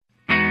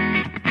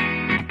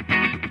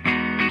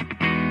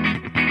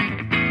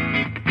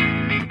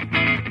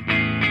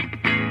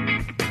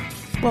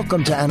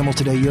Welcome to Animal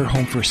Today, your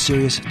home for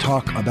serious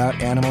talk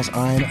about animals.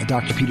 I'm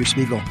Dr. Peter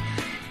Spiegel.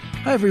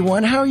 Hi,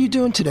 everyone. How are you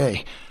doing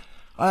today?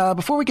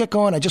 Before we get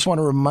going, I just want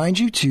to remind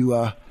you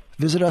to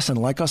visit us and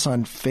like us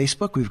on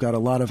Facebook. We've got a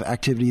lot of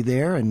activity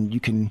there, and you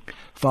can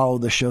follow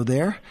the show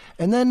there.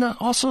 And then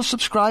also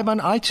subscribe on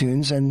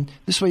iTunes, and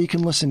this way you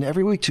can listen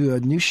every week to a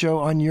new show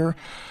on your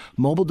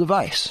mobile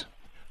device.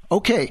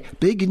 Okay,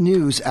 big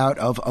news out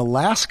of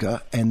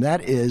Alaska, and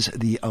that is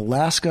the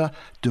Alaska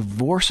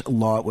divorce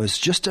law. It was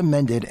just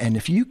amended, and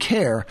if you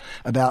care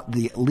about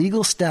the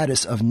legal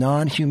status of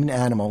non-human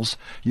animals,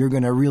 you're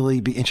going to really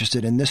be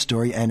interested in this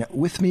story. And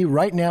with me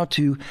right now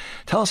to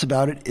tell us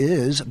about it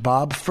is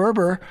Bob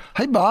Ferber.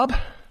 Hi, Bob.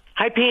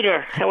 Hi,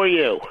 Peter. How are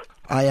you?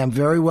 I am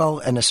very well,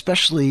 and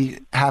especially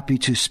happy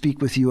to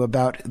speak with you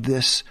about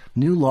this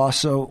new law.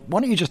 So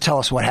why don't you just tell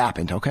us what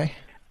happened, okay?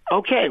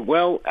 Okay,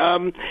 well,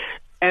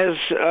 as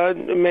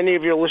many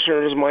of your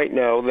listeners might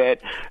know, that,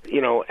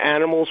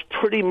 animals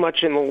pretty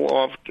much in the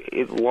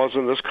laws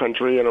in this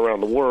country and around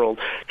the world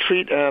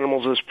treat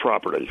animals as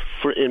property.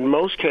 In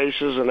most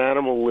cases, an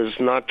animal is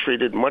not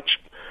treated much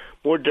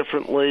more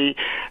differently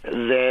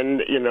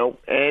than,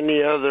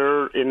 any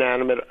other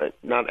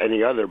not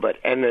any other, but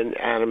an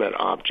inanimate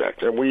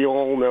object. And we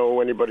all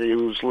know, anybody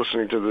who's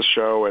listening to this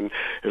show and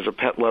is a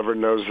pet lover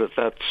knows that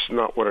that's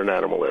not what an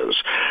animal is.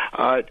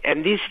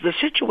 And the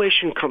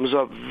situation comes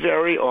up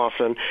very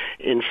often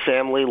in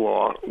family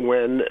law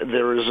when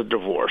there is a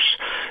divorce.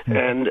 Mm-hmm.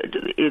 And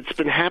it's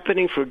been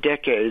happening for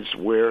decades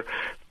where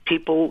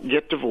people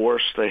get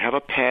divorced, they have a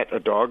pet, a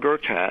dog or a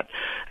cat,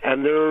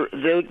 and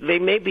they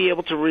may be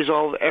able to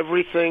resolve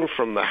everything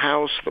from the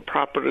house, the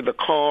property, the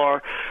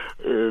car,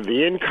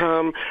 the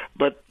income,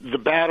 but the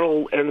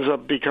battle ends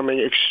up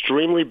becoming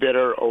extremely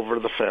bitter over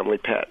the family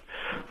pet.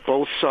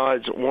 Both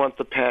sides want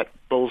the pet.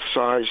 Both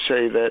sides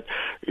say that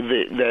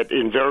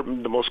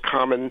the most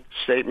common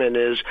statement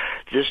is,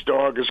 this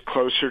dog is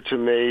closer to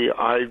me,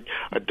 I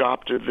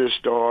adopted this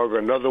dog.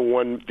 Another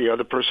one, the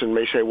other person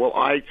may say, well,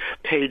 I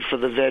paid for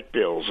the vet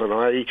bills,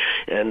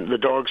 and the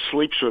dog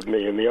sleeps with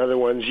me. And the other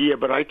one's, yeah,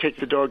 but I take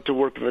the dog to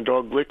work and the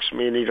dog licks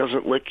me and he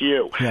doesn't lick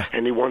you. Yeah.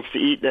 And he wants to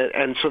eat it.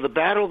 And so the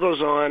battle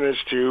goes on as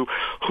to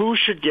who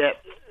should get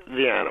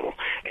the animal.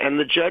 And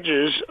the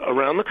judges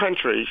around the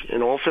country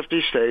in all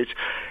 50 states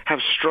have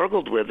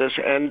struggled with this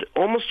and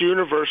almost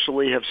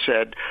universally have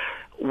said,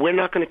 we're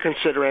not going to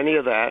consider any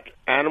of that.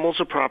 Animals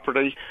are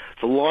property.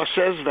 The law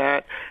says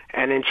that.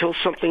 And until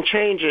something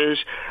changes,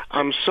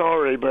 I'm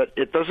sorry, but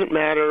it doesn't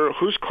matter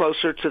who's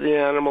closer to the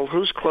animal,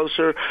 who's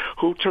closer,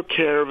 who took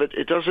care of it.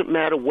 It doesn't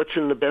matter what's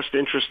in the best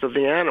interest of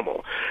the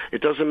animal.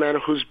 It doesn't matter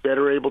who's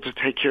better able to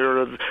take care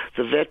of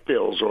the vet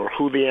bills, or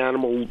who the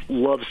animal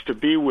loves to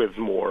be with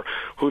more,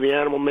 who the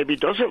animal maybe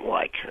doesn't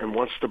like and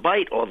wants to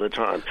bite all the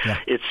time. Yeah.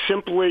 It's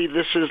simply,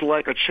 this is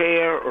like a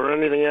chair or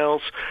anything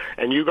else,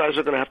 and you guys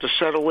are going to have to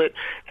settle it.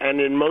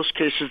 And in most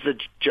cases, the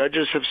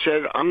judges have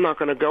said, I'm not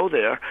going to go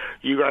there.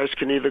 You guys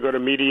can either go to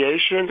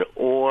mediation,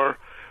 or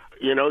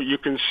you're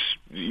going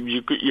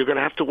to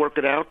have to work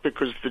it out,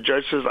 because the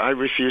judge says, I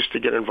refuse to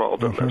get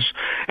involved in this.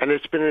 And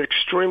it's been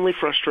extremely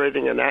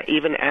frustrating, and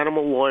even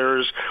animal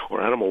lawyers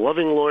or animal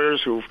loving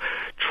lawyers who've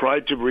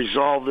tried to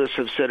resolve this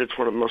have said it's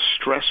one of the most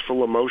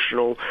stressful,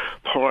 emotional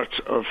parts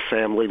of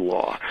family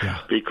law. Yeah.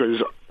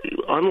 Because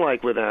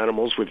unlike with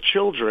animals, with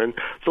children,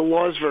 the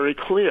law is very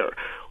clear.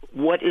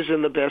 What is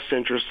in the best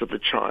interest of the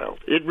child?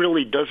 It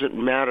really doesn't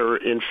matter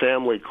in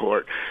family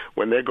court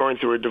when they're going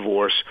through a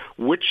divorce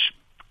which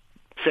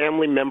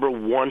family member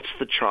wants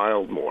the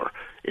child more.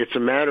 It's a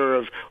matter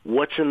of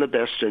what's in the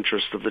best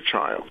interest of the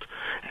child.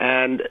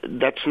 And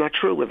that's not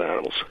true with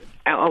animals.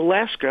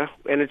 Alaska,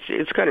 and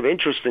it's kind of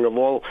interesting, of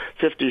all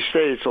 50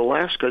 states,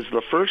 Alaska is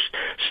the first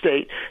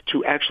state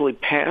to actually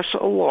pass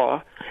a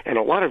law, and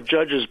a lot of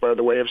judges, by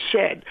the way, have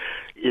said,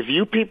 if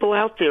you people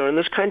out there in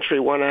this country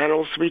want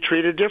animals to be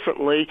treated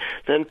differently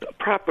than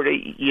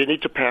property, you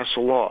need to pass a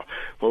law.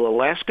 Well,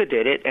 Alaska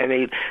did it,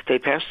 and they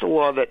passed a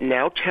law that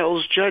now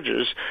tells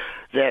judges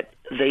that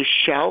they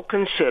shall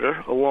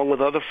consider, along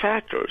with other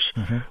factors,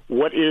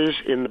 what is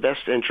in the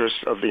best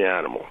interest of the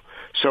animal.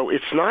 So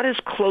it's not as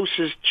close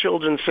as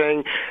children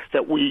saying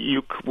that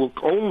you will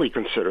only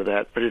consider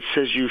that, but it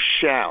says you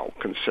shall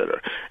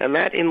consider. And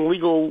that in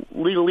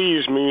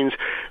legalese means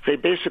they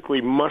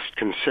basically must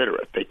consider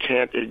it. They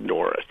can't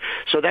ignore it.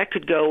 So that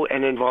could go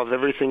and involve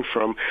everything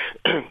from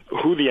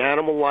who the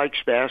animal likes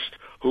best,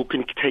 who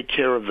can take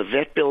care of the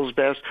vet bills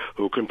best,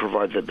 who can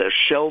provide the best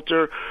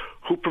shelter,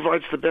 who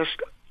provides the best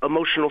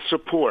emotional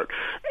support.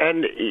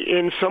 And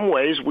in some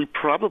ways, we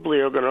probably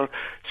are going to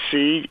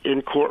see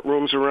in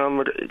courtrooms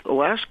around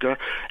Alaska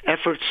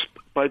efforts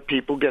by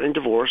people getting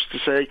divorced to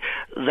say,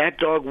 that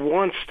dog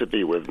wants to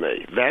be with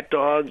me. That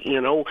dog,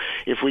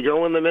 if we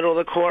go in the middle of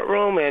the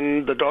courtroom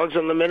and the dog's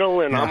in the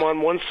middle and I'm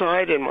on one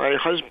side and my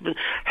husband,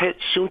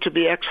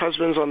 soon-to-be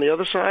ex-husband's on the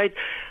other side,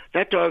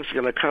 that dog's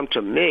going to come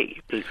to me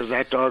because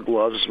that dog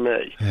loves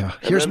me. Yeah.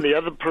 And then the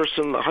other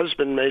person, the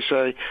husband, may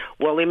say,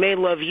 well, he may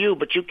love you,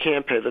 but you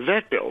can't pay the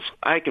vet bills.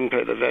 I can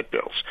pay the vet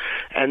bills.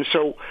 And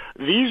so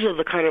these are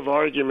the kind of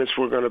arguments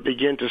we're going to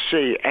begin to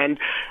see. And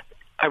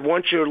I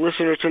want your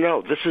listener to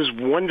know this is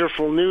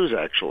wonderful news,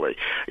 actually.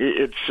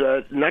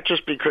 It's not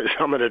just because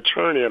I'm an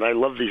attorney and I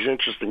love these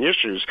interesting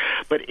issues,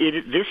 but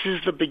this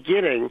is the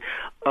beginning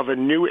of a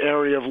new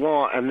area of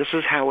law, and this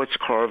is how it's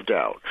carved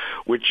out,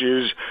 which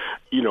is,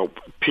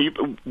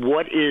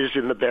 what is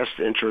in the best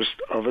interest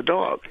of a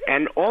dog.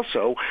 And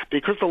also,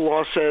 because the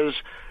law says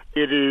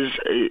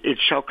it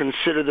shall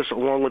consider this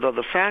along with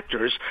other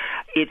factors,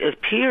 it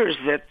appears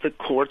that the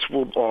courts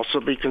will also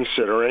be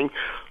considering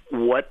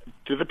what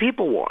do the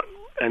people want.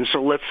 And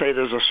so let's say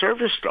there's a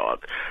service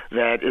dog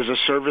that is a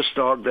service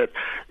dog that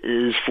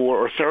is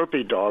or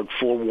therapy dog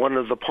for one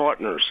of the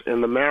partners in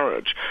the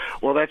marriage.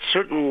 Well, that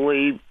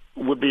certainly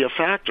would be a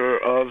factor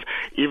of,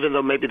 even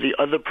though maybe the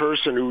other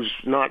person who's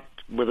not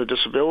with a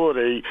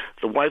disability,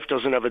 the wife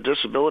doesn't have a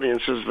disability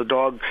and says, the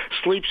dog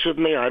sleeps with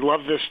me, I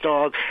love this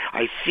dog,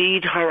 I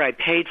feed her, I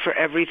paid for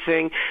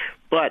everything,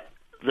 but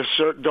the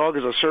dog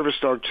is a service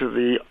dog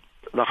to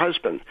the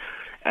husband,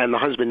 and the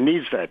husband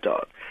needs that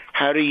dog.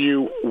 How do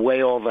you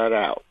weigh all that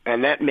out?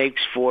 And that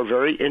makes for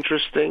very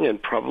interesting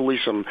and probably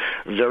some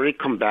very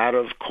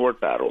combative court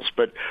battles.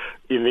 But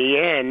in the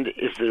end,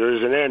 if there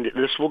is an end,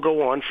 this will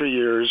go on for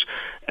years,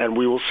 and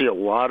we will see a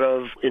lot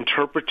of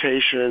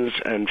interpretations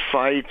and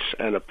fights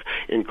and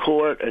in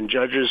court, and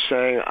judges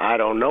saying, I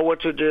don't know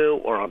what to do,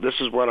 or this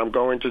is what I'm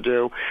going to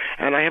do.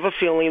 And I have a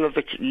feeling that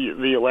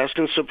the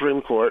Alaskan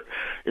Supreme Court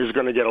is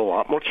going to get a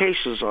lot more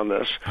cases on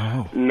this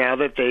now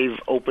that they've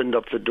opened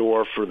up the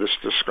door for this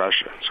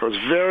discussion. So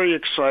it's very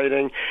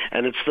exciting,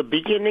 and it's the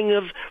beginning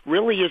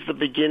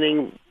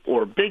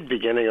or big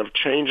beginning of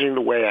changing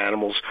the way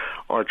animals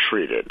are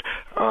treated.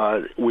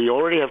 We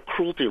already have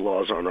cruelty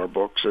laws on our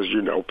books, as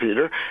you know,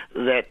 Peter,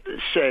 that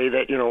say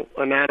that,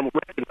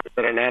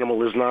 an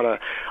animal is not a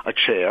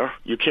chair.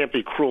 You can't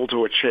be cruel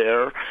to a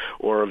chair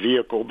or a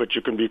vehicle, but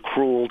you can be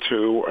cruel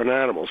to an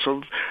animal.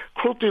 So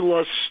cruelty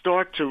laws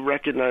start to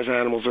recognize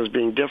animals as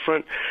being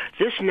different.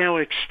 This now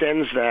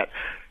extends that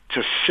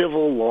to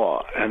civil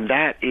law, and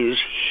that is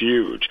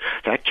huge.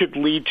 That could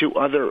lead to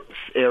other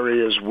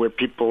areas where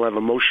people have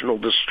emotional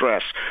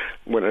distress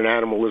when an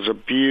animal is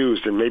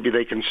abused, and maybe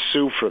they can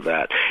sue for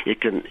that.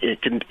 It can,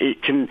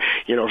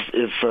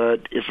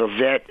 if a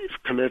vet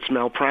commits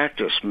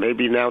malpractice,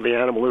 maybe now the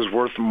animal is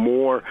worth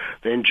more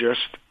than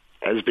just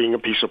as being a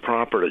piece of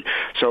property.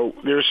 So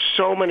there's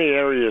so many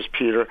areas,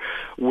 Peter,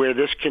 where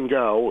this can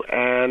go,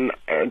 and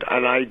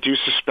I do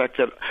suspect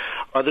that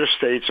other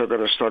states are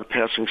going to start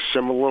passing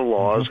similar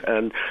laws. Mm-hmm.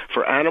 And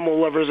for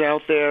animal lovers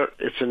out there,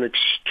 it's an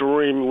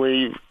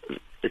extremely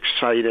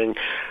exciting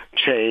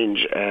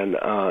change, and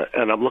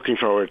I'm looking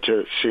forward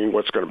to seeing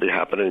what's going to be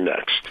happening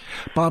next.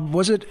 Bob,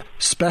 was it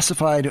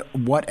specified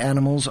what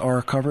animals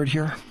are covered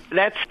here?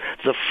 That's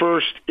the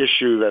first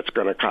issue that's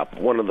going to come,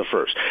 one of the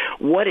first.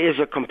 What is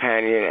a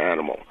companion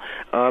animal?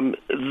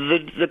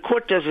 The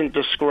court doesn't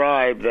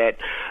describe that,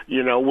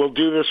 we'll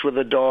do this with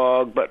a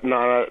dog but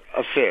not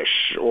a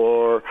fish,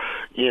 or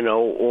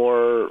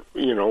a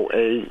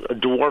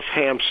dwarf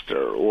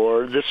hamster,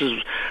 or this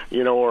is,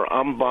 or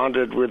I'm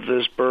bonded with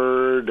this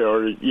bird,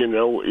 or,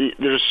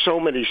 there's so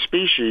many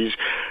species.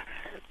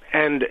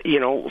 And,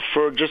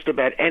 for just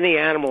about any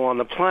animal on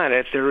the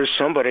planet, there is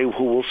somebody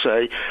who will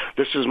say,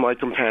 this is my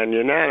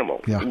companion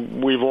animal. Yeah.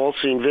 We've all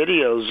seen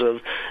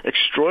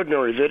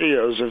extraordinary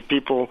videos of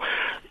people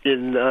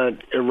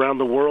around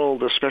the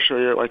world,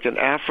 especially like in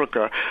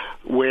Africa,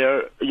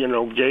 where,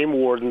 game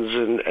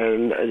wardens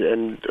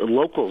and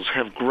locals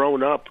have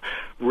grown up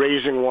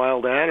raising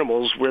wild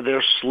animals where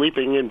they're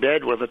sleeping in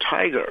bed with a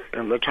tiger,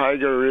 and the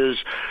tiger is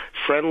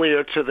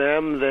friendlier to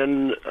them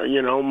than,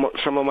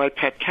 some of my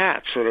pet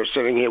cats that are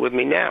sitting here with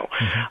me now.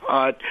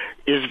 Mm-hmm.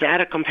 Is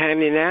that a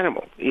companion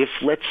animal? If,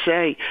 let's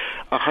say,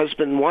 a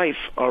husband and wife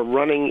are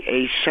running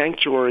a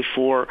sanctuary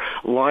for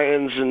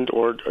lions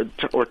or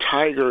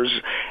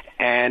tigers,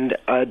 and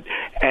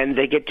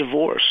they get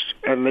divorced,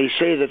 and they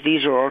say that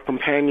these are our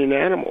companion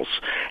animals,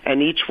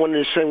 and each one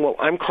is saying, well,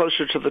 I'm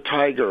closer to the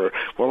tiger,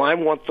 well, I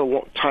want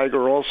the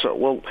tiger also.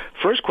 Well,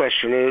 first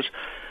question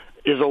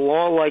is a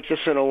law like this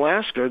in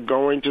Alaska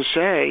going to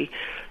say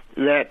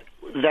that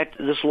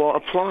this law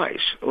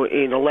applies?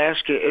 In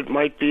Alaska, it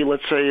might be,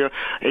 let's say,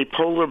 a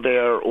polar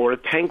bear or a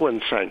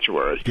penguin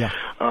sanctuary. Yeah.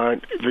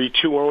 The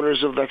two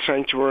owners of that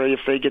sanctuary,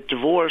 if they get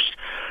divorced,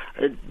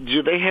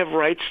 do they have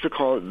rights to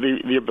call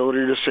it the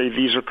ability to say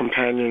these are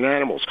companion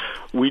animals?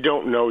 We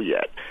don't know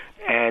yet.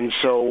 And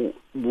so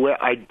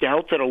I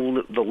doubt that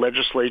the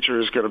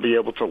legislature is going to be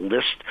able to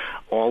list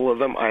all of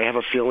them. I have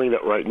a feeling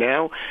that right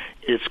now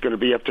it's going to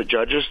be up to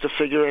judges to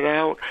figure it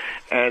out.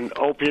 And,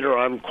 Peter,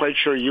 I'm quite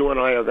sure you and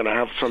I are going to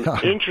have some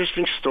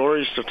interesting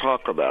stories to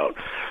talk about,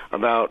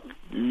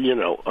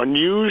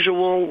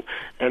 unusual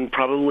and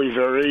probably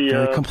very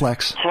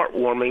complex,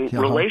 heartwarming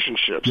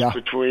relationships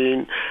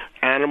between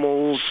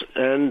animals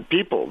and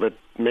people that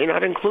may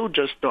not include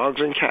just dogs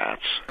and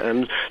cats.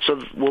 And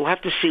so we'll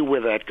have to see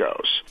where that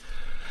goes.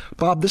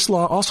 Bob, this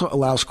law also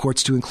allows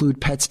courts to include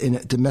pets in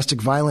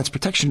domestic violence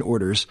protection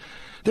orders.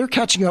 They're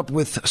catching up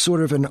with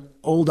sort of an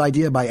old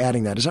idea by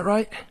adding that. Is that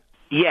right?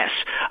 Yes,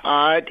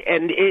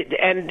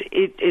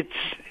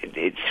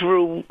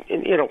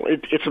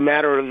 it's a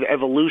matter of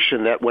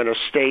evolution that when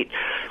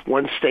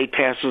one state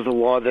passes the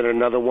law, then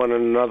another one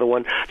and another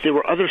one. There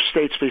were other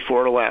states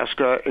before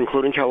Alaska,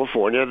 including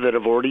California, that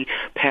have already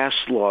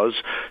passed laws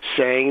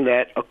saying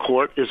that a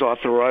court is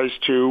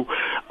authorized to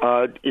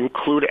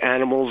include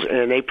animals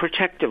in a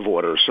protective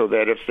order, so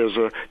that if there's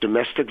a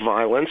domestic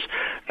violence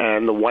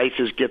and the wife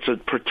gets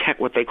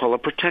what they call a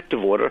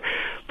protective order,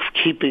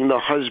 keeping the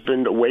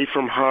husband away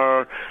from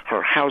her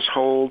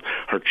household,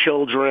 her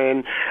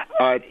children.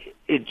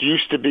 It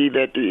used to be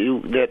that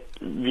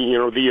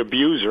the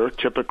abuser,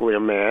 typically a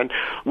man,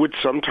 would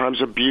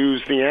sometimes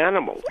abuse the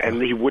animal, and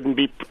the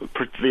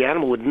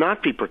animal would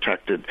not be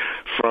protected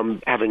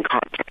from having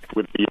contact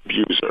with the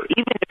abuser,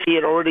 even if he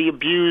had already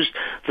abused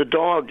the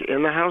dog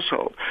in the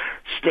household.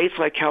 States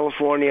like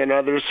California and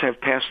others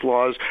have passed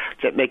laws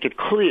that make it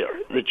clear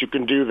that you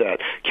can do that.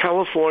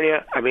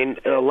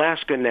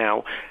 Alaska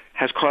now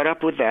has caught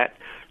up with that,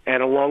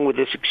 and along with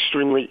this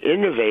extremely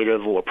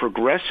innovative or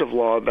progressive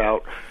law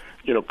about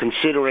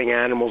considering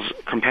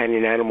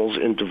companion animals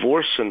in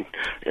divorce and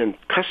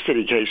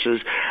custody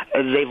cases,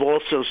 they've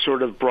also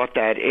sort of brought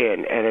that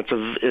in, and it's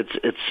a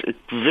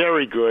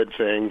very good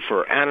thing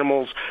for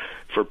animals.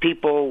 For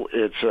people,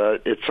 it's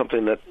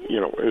something that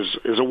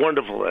is a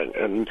wonderful thing,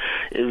 and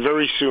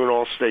very soon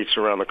all states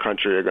around the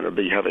country are going to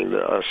be having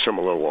a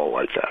similar law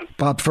like that.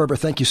 Bob Ferber,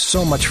 thank you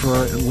so much for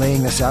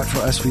laying this out for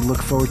us. We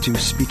look forward to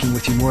speaking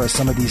with you more as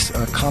some of these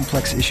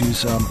complex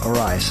issues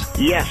arise.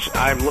 Yes,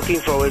 I'm looking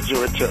forward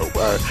to it too.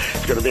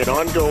 It's going to be an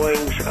ongoing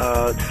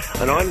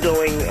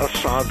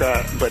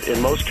saga, but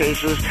in most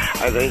cases,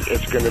 I think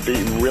it's going to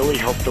really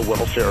help the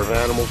welfare of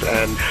animals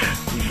and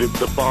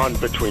the bond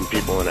between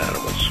people and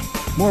animals.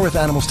 More with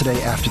Animals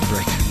Today after the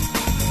break.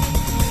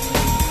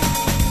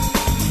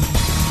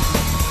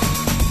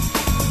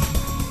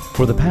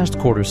 For the past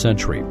quarter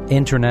century,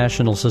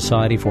 International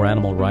Society for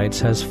Animal Rights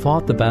has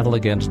fought the battle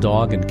against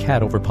dog and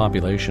cat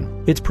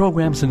overpopulation. Its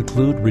programs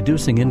include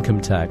reducing income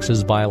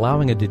taxes by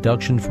allowing a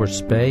deduction for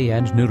spay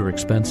and neuter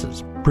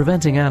expenses,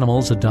 preventing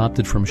animals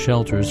adopted from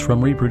shelters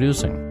from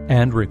reproducing,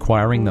 and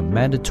requiring the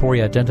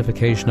mandatory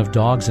identification of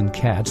dogs and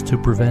cats to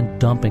prevent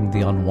dumping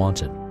the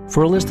unwanted.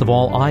 For a list of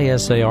all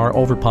ISAR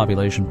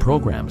overpopulation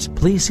programs,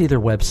 please see their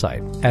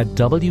website at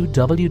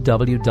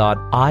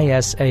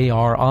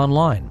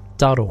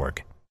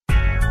www.isaronline.org.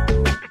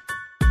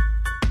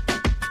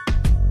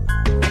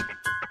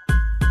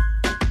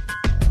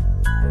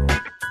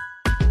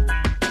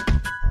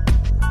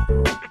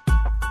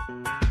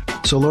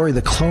 So, Lori,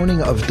 the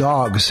cloning of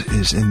dogs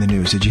is in the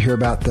news. Did you hear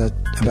about this?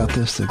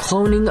 The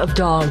cloning of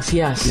dogs,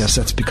 yes. Yes,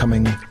 that's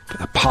becoming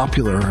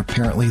popular.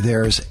 Apparently,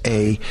 there's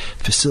a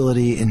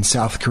facility in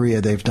South Korea.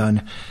 They've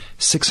done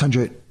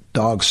 600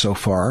 dogs so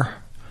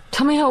far.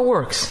 Tell me how it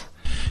works.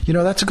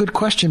 That's a good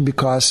question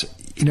because,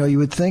 you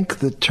would think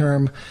the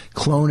term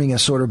cloning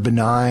is sort of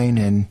benign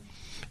and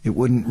it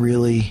wouldn't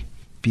really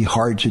be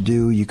hard to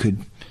do. You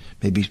could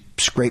maybe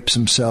scrape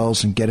some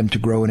cells and get them to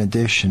grow in a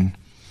dish and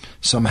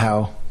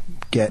somehow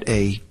get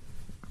a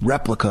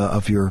replica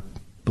of your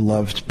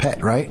beloved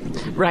pet, right?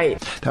 Right.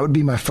 That would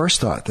be my first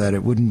thought, that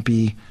it wouldn't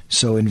be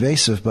so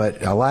invasive,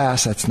 but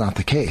alas, that's not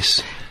the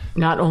case.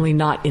 Not only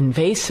not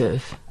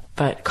invasive,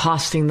 but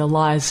costing the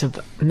lives of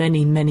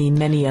many, many,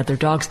 many other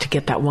dogs to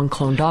get that one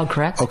clone dog,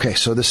 correct? Okay,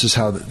 so this is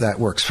how that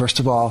works. First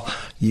of all,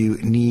 you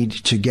need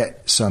to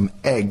get some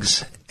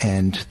eggs,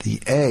 and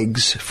the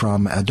eggs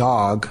from a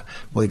dog,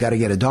 well, you got to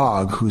get a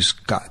dog who's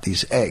got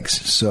these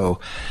eggs. So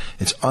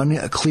it's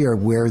unclear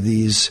where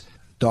these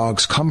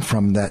dogs come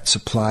from that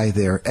supply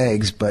their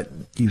eggs, but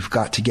you've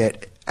got to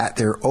get at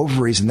their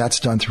ovaries, and that's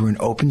done through an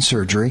open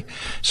surgery.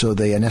 So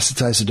they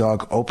anesthetize the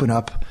dog, open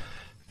up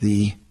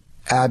the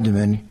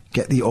abdomen,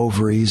 get the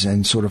ovaries,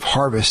 and sort of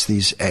harvest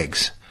these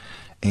eggs.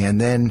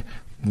 And then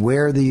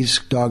where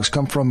these dogs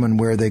come from and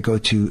where they go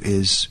to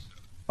is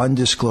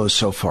undisclosed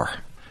so far.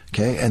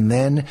 Okay, and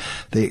then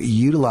they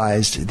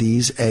utilized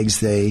these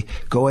eggs. They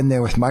go in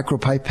there with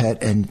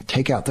micropipette and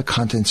take out the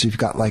contents. So you've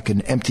got like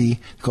an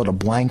empty, called a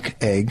blank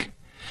egg.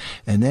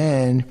 And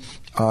then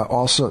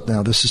also,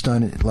 now this is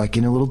done like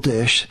in a little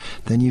dish.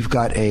 Then you've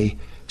got a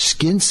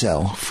skin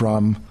cell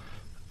from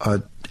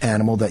an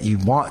animal that you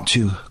want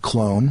to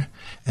clone,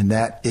 and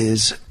that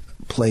is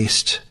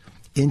placed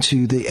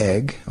into the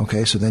egg.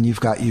 Okay, so then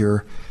you've got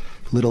your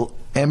little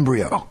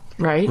embryo.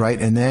 Right.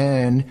 Right. And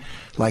then,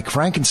 like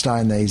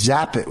Frankenstein, they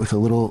zap it with a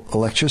little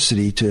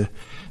electricity to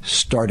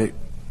start it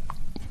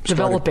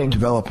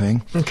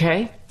developing.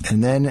 Okay.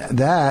 And then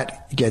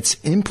that gets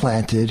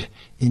implanted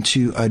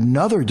into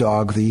another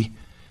dog, the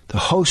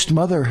host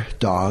mother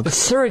dog. The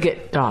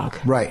surrogate dog.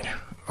 Right.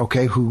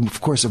 Okay. Who,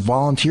 of course,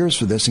 volunteers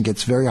for this and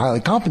gets very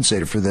highly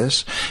compensated for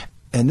this.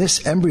 And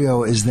this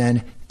embryo is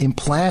then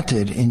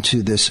implanted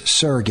into this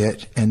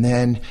surrogate. And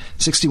then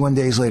 61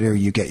 days later,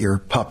 you get your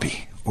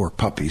puppy or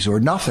puppies or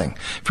nothing.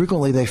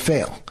 Frequently, they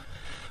fail.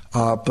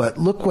 But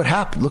look what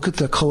happened. Look at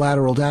the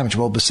collateral damage.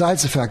 Well,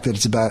 besides the fact that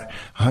it's about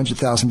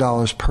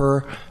 $100,000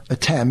 per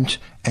attempt,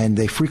 and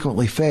they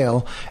frequently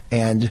fail,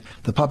 and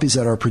the puppies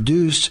that are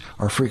produced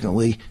are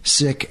frequently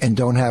sick and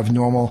don't have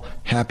normal,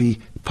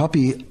 happy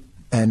puppy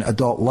and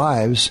adult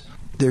lives,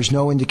 there's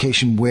no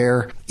indication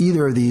where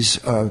either of these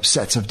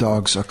sets of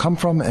dogs come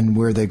from and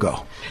where they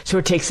go. So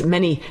it takes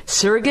many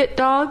surrogate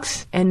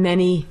dogs and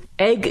many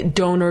egg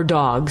donor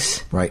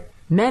dogs. Right.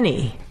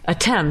 Many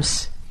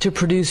attempts to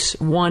produce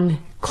one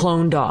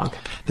clone dog.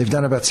 They've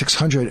done about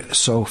 600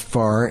 so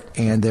far,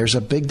 and there's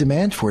a big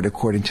demand for it,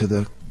 according to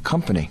the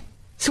company.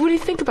 So what do you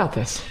think about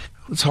this?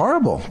 It's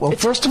horrible. Well,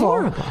 It's first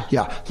horrible. of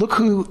all, look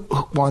who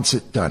wants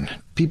it done.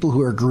 People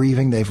who are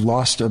grieving, they've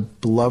lost a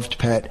beloved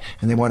pet,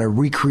 and they want to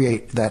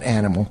recreate that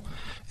animal.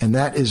 And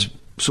that is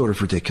sort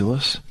of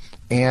ridiculous.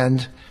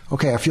 And,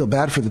 okay, I feel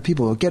bad for the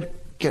people. Get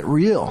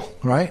real,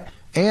 right?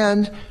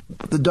 And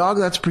the dog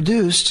that's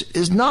produced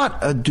is not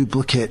a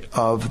duplicate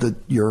of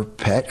your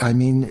pet. I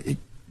mean,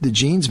 the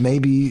genes may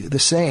be the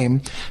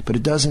same, but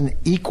it doesn't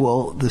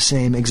equal the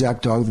same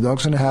exact dog. The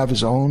dog's going to have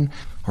his own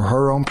or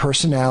her own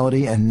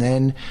personality, and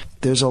then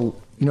there's the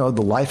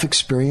life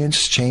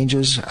experience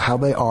changes how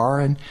they are,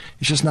 and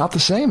it's just not the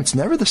same. It's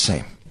never the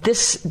same.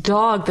 This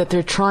dog that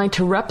they're trying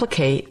to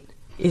replicate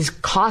is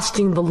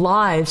costing the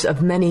lives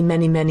of many,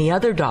 many, many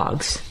other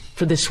dogs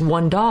for this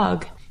one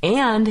dog,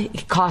 and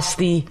it costs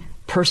the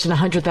person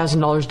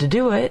 $100,000 to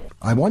do it.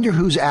 I wonder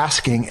who's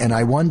asking, and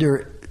I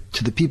wonder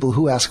to the people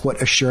who ask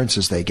what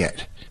assurances they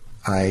get.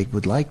 I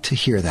would like to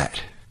hear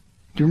that.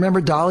 Do you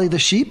remember Dolly the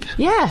sheep?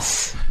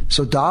 Yes.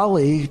 So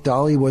Dolly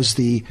was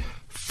the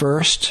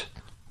first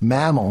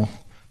mammal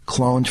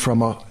cloned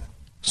from a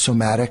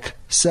somatic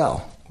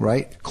cell,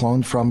 right?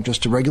 Cloned from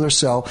just a regular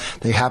cell.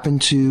 They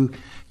happened to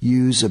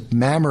use a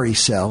mammary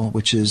cell,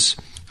 which is,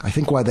 I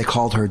think, why they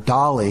called her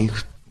Dolly,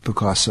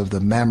 because of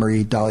the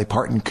mammary-Dolly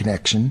Parton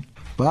connection.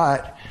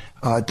 But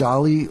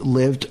Dolly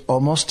lived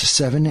almost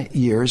 7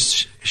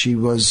 years.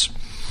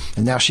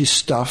 And now she's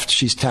stuffed.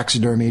 She's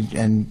taxidermied,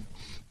 and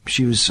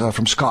she was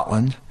from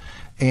Scotland.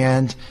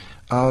 And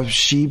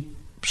she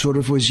sort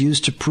of was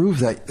used to prove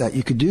that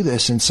you could do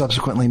this. And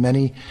subsequently,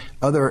 many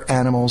other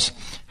animals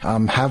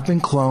have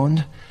been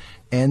cloned.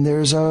 And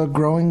there's a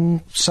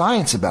growing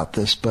science about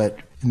this. But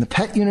in the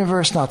pet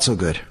universe, not so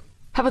good.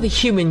 How about the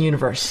human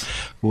universe?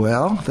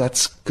 Well,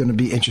 that's going to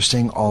be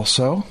interesting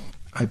also.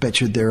 I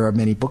bet you there are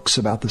many books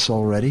about this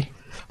already.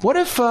 What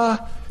if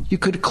you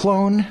could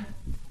clone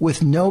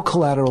with no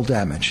collateral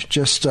damage?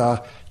 Just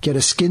get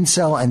a skin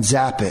cell and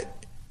zap it,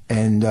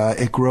 and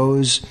it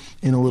grows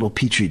in a little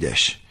petri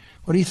dish.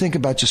 What do you think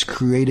about just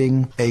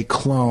creating a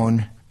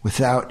clone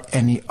without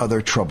any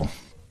other trouble?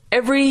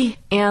 Every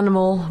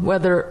animal,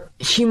 whether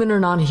human or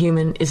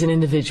non-human, is an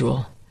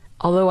individual.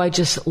 Although I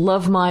just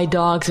love my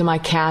dogs and my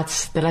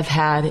cats that I've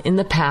had in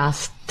the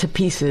past to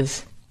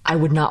pieces, I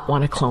would not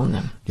want to clone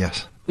them.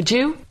 Yes. Would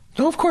you?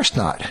 No, of course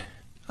not.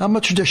 I'm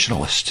a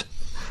traditionalist.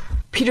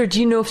 Peter,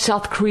 do you know if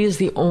South Korea is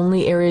the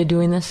only area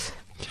doing this?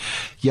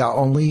 Yeah,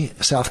 only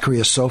South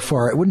Korea so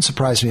far. It wouldn't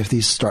surprise me if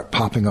these start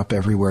popping up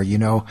everywhere.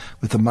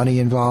 With the money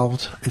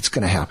involved, it's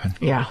going to happen.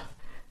 Yeah.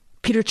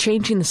 Peter,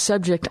 changing the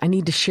subject, I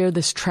need to share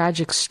this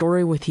tragic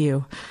story with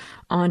you.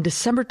 On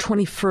December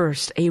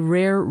 21st, a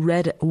rare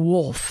red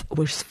wolf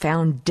was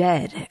found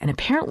dead, and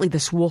apparently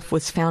this wolf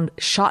was found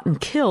shot and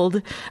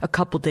killed a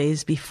couple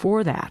days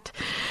before that.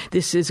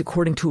 This is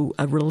according to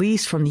a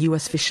release from the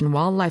U.S. Fish and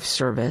Wildlife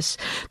Service.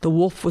 The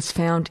wolf was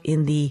found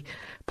in the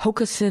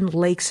Pocosin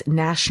Lakes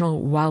National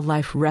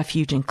Wildlife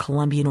Refuge in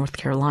Columbia, North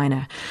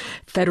Carolina.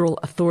 Federal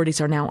authorities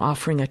are now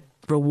offering a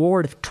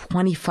reward of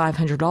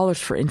 $2,500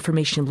 for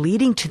information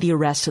leading to the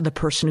arrest of the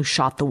person who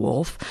shot the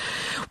wolf.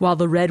 While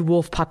the red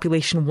wolf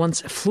population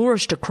once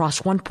flourished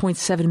across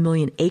 1.7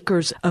 million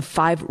acres of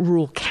 5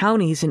 rural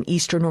counties in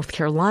eastern North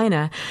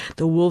Carolina,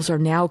 the wolves are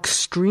now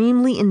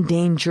extremely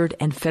endangered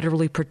and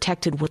federally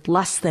protected, with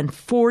less than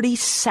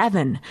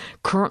 47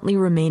 currently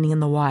remaining in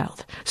the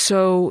wild.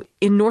 So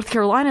in North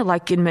Carolina,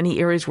 like in many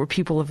areas where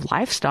people have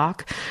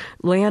livestock,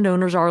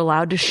 landowners are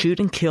allowed to shoot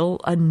and kill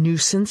a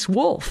nuisance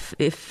wolf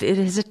if it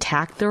has attacked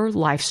attack their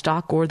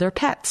livestock or their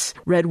pets.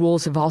 Red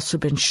wolves have also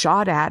been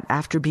shot at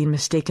after being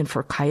mistaken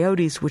for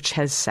coyotes, which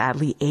has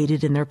sadly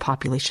aided in their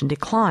population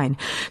decline.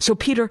 So,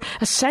 Peter,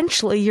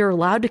 essentially, you're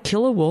allowed to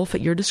kill a wolf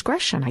at your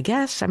discretion, I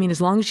guess. I mean,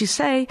 as long as you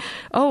say,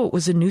 oh, it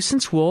was a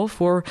nuisance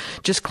wolf, or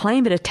just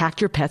claim it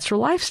attacked your pets or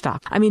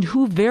livestock. I mean,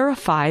 who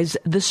verifies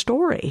the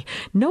story?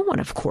 No one,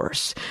 of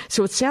course.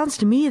 So it sounds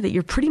to me that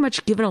you're pretty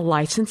much given a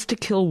license to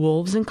kill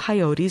wolves and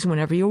coyotes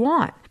whenever you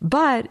want.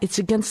 But it's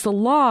against the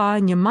law,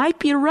 and you might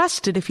be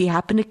arrested if you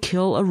happen to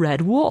kill a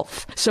red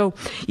wolf. So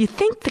you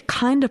think the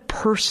kind of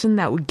person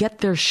that would get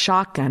their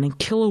shotgun and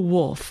kill a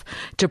wolf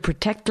to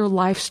protect their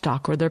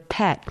livestock or their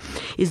pet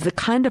is the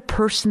kind of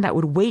person that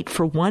would wait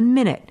for 1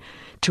 minute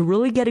to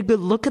really get a good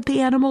look at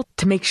the animal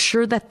to make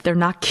sure that they're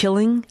not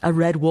killing a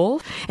red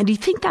wolf? And do you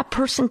think that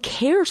person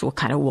cares what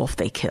kind of wolf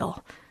they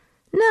kill?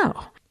 No.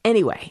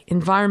 Anyway,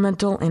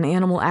 environmental and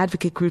animal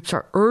advocate groups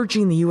are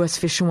urging the U.S.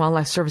 Fish and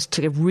Wildlife Service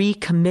to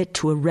recommit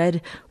to a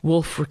red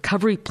wolf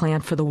recovery plan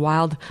for the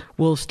wild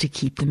wolves to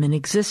keep them in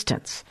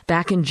existence.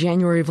 Back in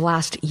January of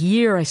last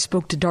year, I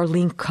spoke to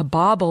Darlene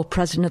Kababel,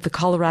 president of the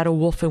Colorado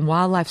Wolf and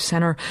Wildlife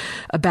Center,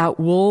 about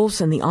wolves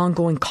and the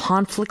ongoing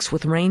conflicts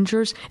with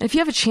rangers. And if you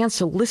have a chance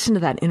to listen to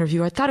that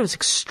interview, I thought it was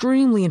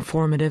extremely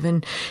informative.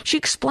 And she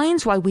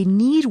explains why we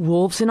need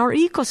wolves in our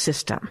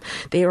ecosystem.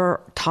 They are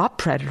top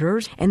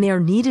predators, and they are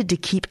needed to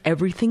keep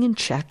everything in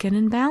check and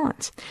in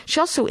balance.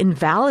 She also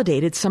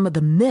invalidated some of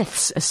the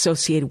myths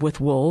associated with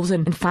wolves,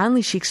 and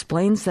finally she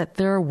explains that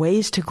there are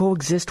ways to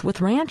coexist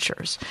with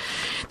ranchers.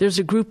 There's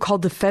a group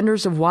called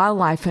Defenders of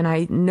Wildlife, and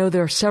I know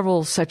there are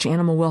several such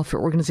animal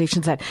welfare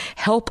organizations that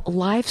help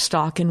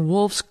livestock and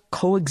wolves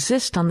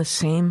coexist on the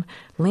same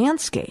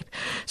landscape.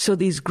 So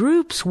these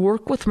groups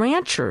work with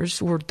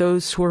ranchers, or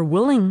those who are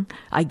willing,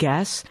 I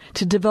guess,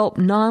 to develop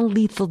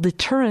non-lethal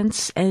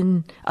deterrents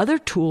and other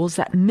tools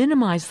that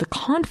minimize the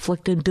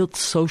conflict and build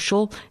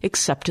social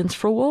acceptance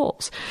for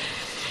wolves.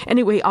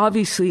 Anyway,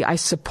 obviously, I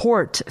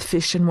support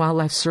Fish and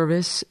Wildlife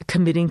Service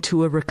committing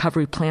to a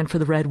recovery plan for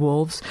the red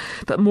wolves.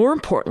 But more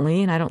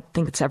importantly, and I don't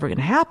think it's ever going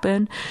to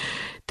happen,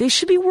 they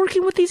should be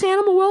working with these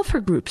animal welfare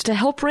groups to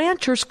help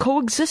ranchers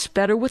coexist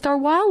better with our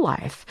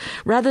wildlife,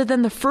 rather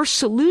than the first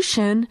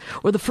solution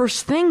or the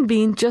first thing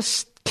being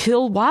just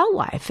kill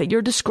wildlife at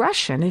your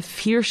discretion if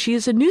he or she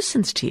is a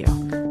nuisance to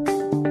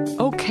you.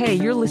 Okay,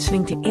 you're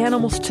listening to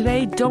Animals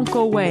Today. Don't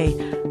go away.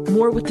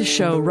 More with the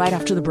show right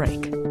after the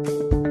break.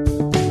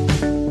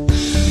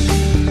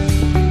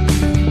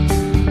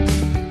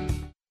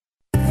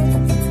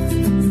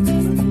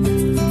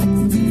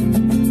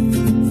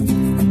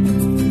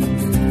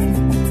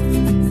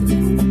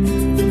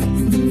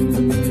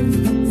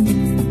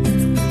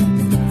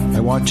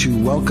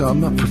 To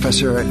welcome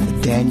Professor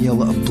Daniel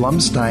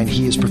Blumstein.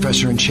 He is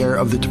professor and chair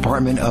of the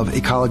Department of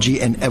Ecology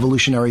and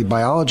Evolutionary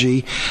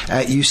Biology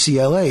at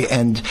UCLA.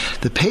 And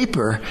the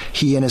paper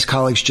he and his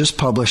colleagues just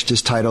published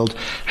is titled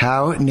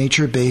How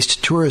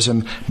Nature-Based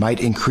Tourism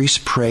Might Increase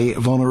Prey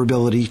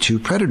Vulnerability to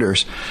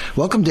Predators.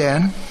 Welcome,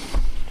 Dan.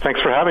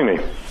 Thanks for having me.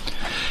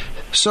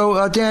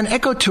 So, Dan,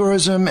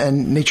 ecotourism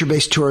and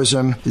nature-based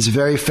tourism is a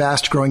very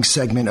fast-growing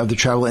segment of the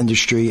travel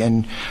industry.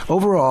 And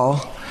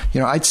overall,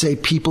 I'd say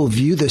people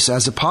view this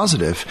as a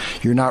positive.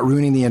 You're not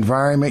ruining the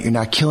environment. You're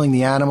not killing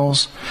the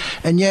animals.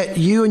 And yet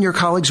you and your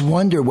colleagues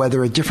wonder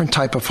whether a different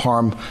type of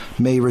harm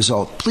may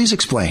result. Please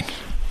explain.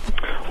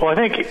 Well, I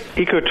think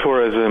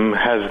ecotourism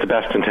has the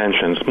best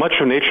intentions. Much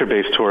of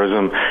nature-based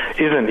tourism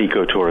isn't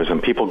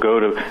ecotourism. People go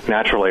to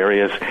natural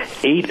areas.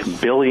 8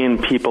 billion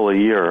people a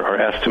year are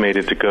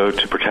estimated to go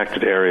to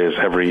protected areas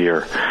every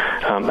year.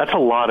 That's a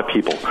lot of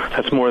people.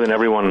 That's more than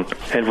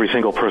every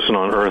single person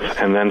on Earth,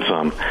 and then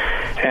some.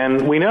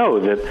 And we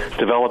know that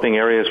developing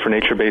areas for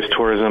nature-based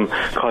tourism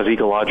cause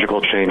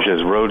ecological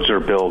changes. Roads are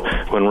built.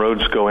 When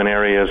roads go in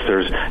areas,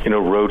 there's,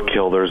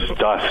 roadkill, there's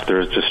dust,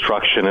 there's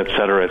destruction, et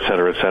cetera, et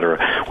cetera, et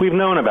cetera. We've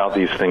known about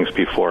these things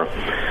before.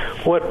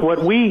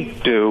 What we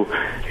do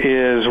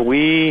is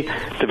we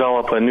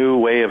develop a new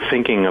way of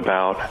thinking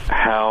about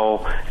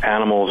how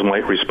animals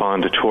might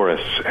respond to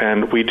tourists.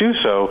 And we do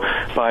so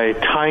by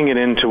tying it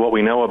into what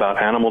we know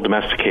about animal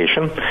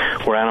domestication,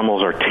 where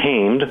animals are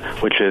tamed,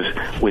 which is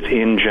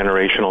within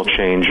generational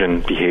change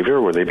in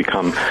behavior, where they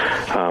become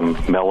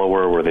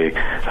mellower, where they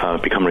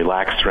become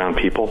relaxed around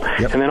people.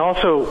 Yep. And then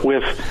also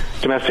with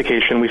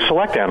domestication, we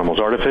select animals,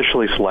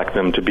 artificially select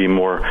them to be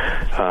more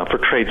for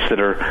traits that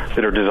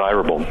are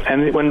desirable.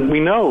 And when we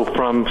know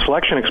from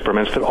selection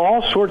experiments that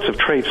all sorts of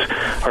traits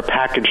are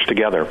packaged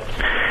together.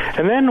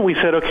 And then we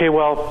said, okay,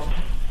 well,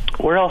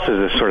 where else is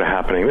this sort of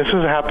happening? This is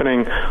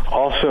happening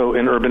also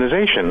in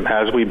urbanization.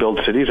 As we build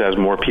cities, as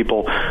more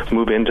people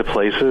move into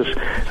places,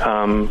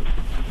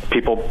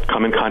 people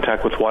come in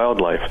contact with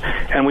wildlife.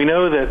 And we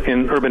know that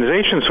in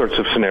urbanization sorts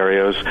of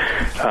scenarios,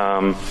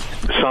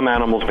 some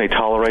animals may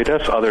tolerate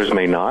us, others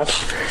may not.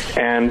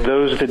 And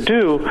those that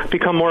do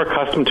become more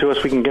accustomed to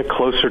us. We can get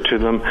closer to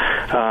them.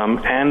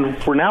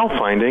 And we're now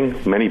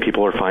finding, many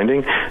people are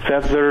finding,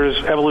 that there's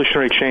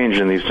evolutionary change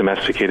in these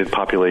domesticated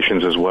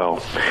populations as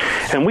well.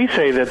 And we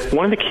say that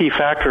one of the key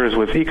factors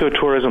with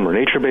ecotourism or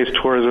nature-based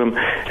tourism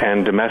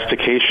and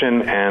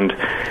domestication and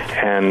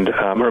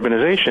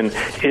urbanization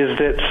is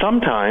that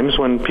sometimes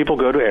when people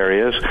go to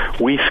areas,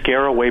 we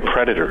scare away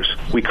predators.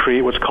 We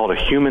create what's called a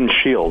human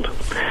shield.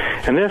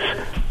 And this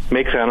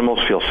makes animals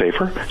feel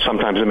safer.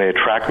 Sometimes it may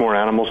attract more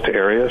animals to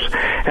areas.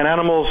 And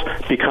animals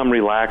become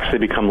relaxed, they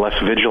become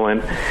less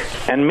vigilant.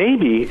 And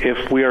maybe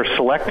if we are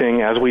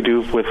selecting, as we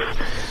do with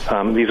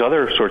these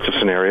other sorts of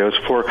scenarios,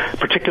 for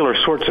particular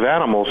sorts of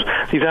animals,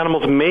 these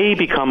animals may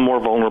become more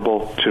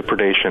vulnerable to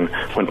predation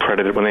when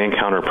they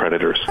encounter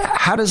predators.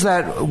 How does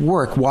that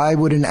work? Why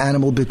would an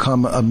animal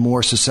become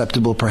more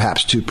susceptible,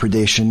 perhaps, to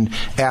predation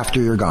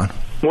after you're gone?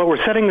 What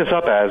we're setting this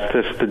up as,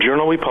 the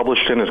journal we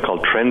published in is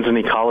called Trends in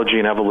Ecology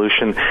and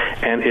Evolution,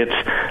 and it's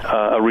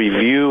a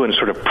review and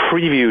sort of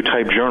preview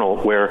type journal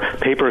where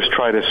papers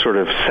try to sort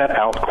of set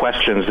out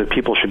questions that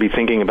people should be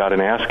thinking about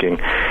and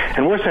asking.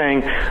 And we're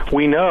saying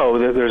we know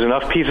that there's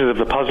enough pieces of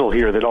the puzzle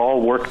here that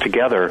all work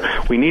together.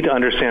 We need to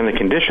understand the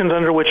conditions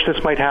under which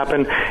this might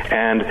happen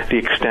and the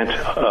extent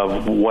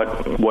of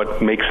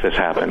what makes this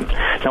happen.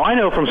 Now, I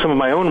know from some of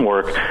my own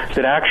work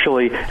that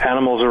actually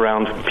animals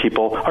around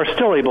people are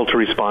still able to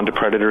respond to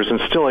predators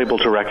and still able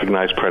to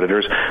recognize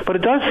predators. But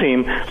it does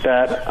seem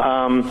that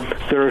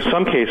there are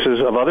some cases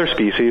of other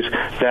species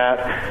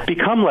that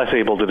become less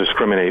able to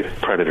discriminate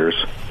predators.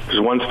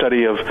 There's one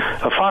study of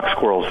fox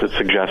squirrels that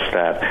suggests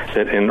that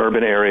in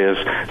urban areas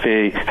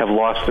they have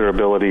lost their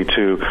ability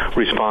to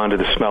respond to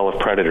the smell of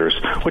predators,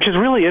 which is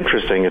really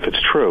interesting if it's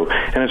true.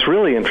 And it's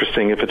really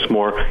interesting if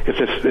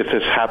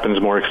this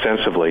happens more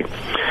extensively.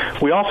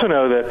 We also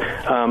know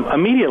that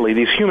immediately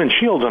these human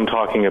shields I'm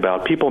talking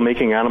about, people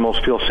making animals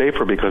feel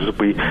safer because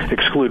we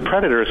exclude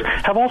predators,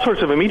 have all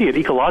sorts of immediate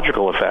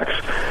ecological effects.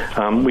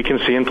 We can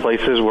see in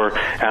places where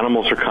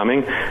animals are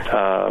coming,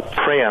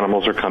 prey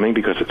animals are coming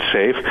because it's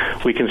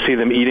safe. We can see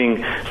them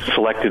eating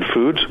selected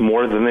foods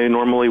more than they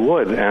normally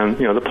would, and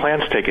the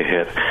plants take a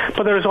hit.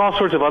 But there's all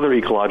sorts of other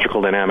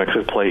ecological dynamics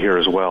at play here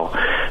as well.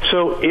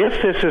 So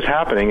if this is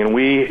happening, and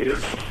we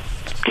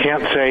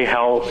can't say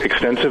how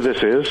extensive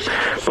this is,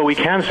 but we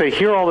can say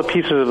here are all the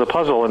pieces of the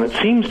puzzle, and it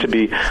seems to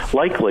be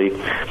likely,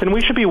 then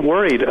we should be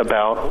worried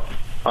about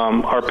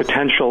our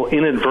potential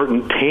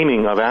inadvertent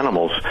taming of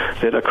animals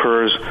that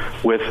occurs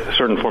with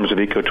certain forms of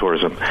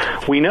ecotourism.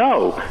 We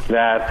know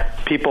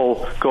that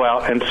people go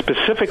out and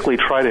specifically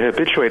try to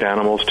habituate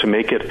animals to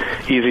make it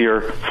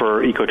easier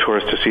for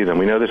ecotourists to see them.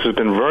 We know this has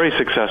been very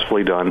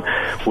successfully done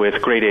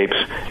with great apes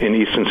in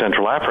East and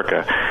Central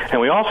Africa.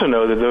 And we also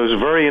know that those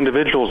very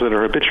individuals that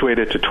are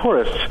habituated to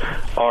tourists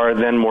are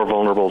then more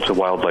vulnerable to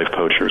wildlife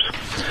poachers.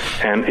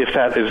 And if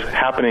that is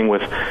happening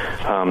with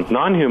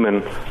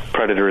non-human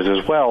predators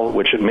as well,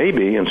 which it may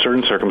be in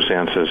certain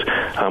circumstances,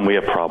 we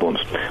have problems.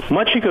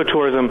 Much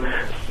ecotourism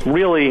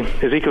really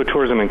is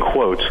ecotourism in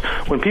quotes.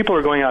 When people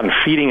are going out and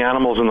feeding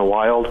animals in the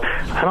wild,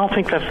 I don't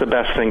think that's the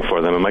best thing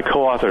for them. And my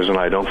co-authors and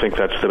I don't think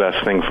that's the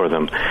best thing for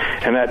them.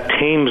 And that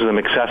tames them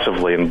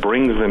excessively and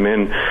brings them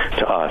in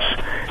to us.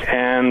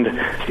 And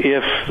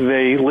if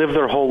they live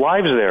their whole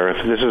lives there,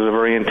 if this is a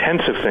very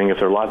intensive thing, if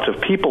there are lots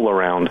of people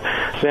around,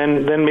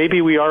 then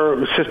maybe we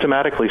are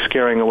systematically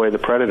scaring away the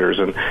predators,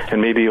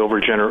 and maybe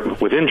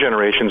within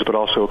generations, but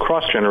also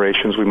across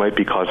generations, we might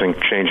be causing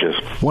changes.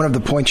 One of the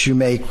points you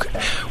make,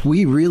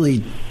 we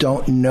really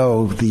don't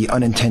know the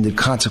unintended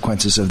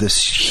consequences of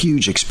this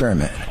huge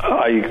experiment.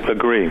 I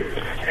agree.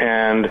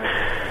 And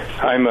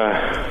I'm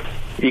a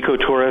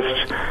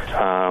ecotourist.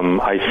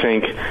 I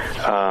think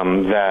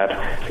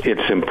that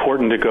it's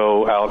important to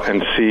go out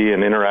and see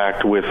and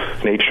interact with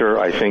nature.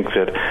 I think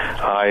that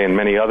I and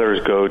many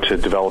others go to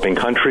developing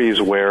countries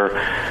where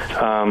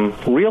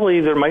really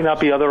there might not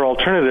be other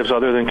alternatives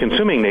other than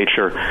consuming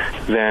nature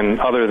than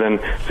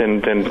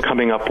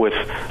coming up with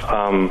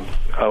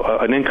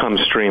an income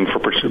stream for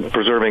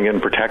preserving it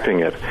and protecting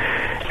it.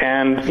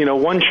 And,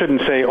 one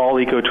shouldn't say all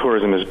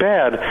ecotourism is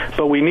bad,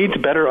 but we need to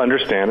better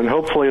understand, and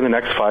hopefully in the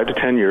next 5 to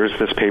 10 years,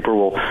 this paper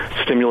will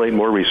stimulate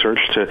more research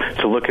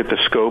to look at the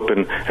scope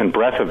and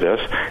breadth of this,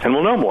 and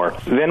we'll know more.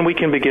 Then we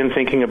can begin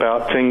thinking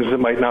about things that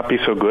might not be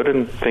so good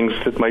and things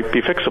that might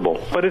be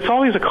fixable. But it's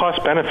always a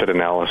cost-benefit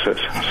analysis.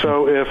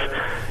 So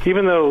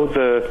even though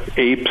the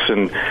apes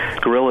and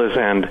gorillas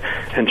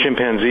and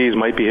chimpanzees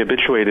might be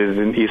habituated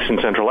in East and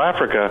Central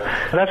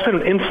Africa, that's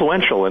been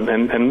influential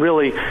and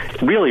really,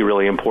 really,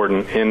 really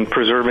important in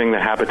preserving the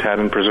habitat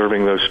and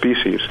preserving those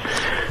species.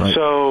 Right.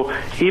 So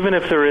even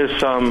if there is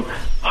some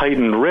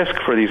heightened risk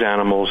for these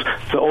animals,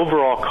 the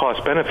overall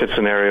cost-benefit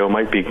scenario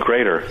might be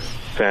greater.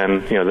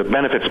 then the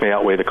benefits may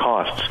outweigh the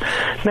costs.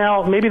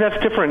 Now, maybe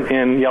that's different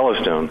in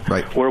Yellowstone,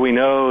 right, where we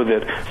know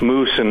that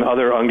moose and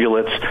other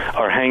ungulates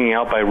are hanging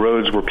out by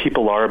roads where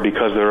people are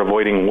because they're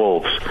avoiding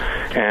wolves,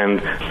 and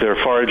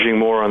they're foraging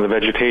more on the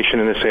vegetation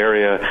in this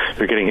area.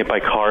 They're getting hit by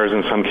cars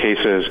in some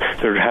cases.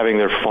 They're having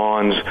their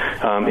fawns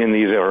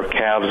or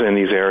calves in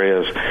these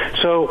areas.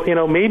 So,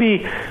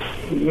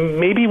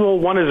 maybe we'll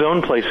want to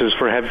zone places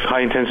for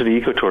high-intensity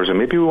ecotourism.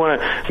 Maybe we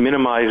want to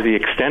minimize the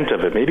extent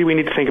of it. Maybe we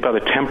need to think about the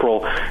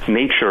temporal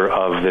nature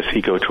of this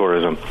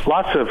ecotourism.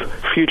 Lots of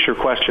future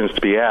questions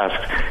to be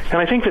asked.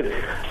 And I think that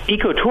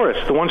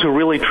ecotourists, the ones who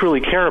really,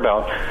 truly care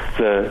about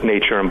the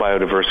nature and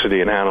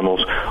biodiversity and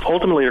animals,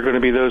 ultimately are going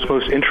to be those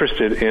most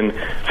interested in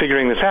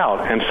figuring this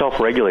out and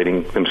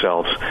self-regulating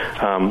themselves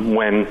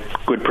when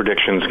good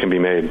predictions can be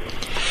made.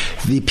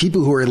 The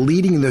people who are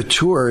leading the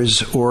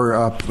tours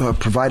or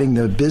providing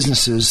the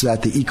businesses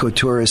that the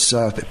ecotourists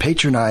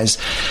patronize,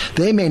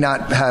 they may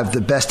not have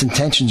the best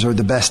intentions or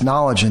the best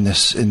knowledge in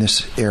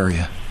this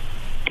area.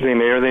 They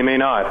may or they may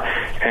not.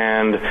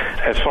 And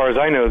as far as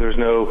I know, there are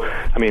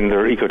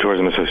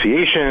ecotourism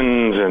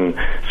associations, and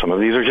some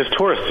of these are just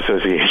tourist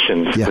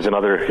associations with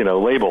another,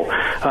 label.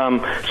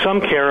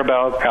 Some care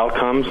about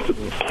outcomes.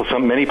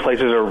 Many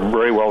places are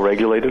very well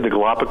regulated. The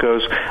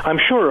Galapagos, I'm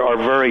sure, are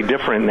very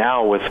different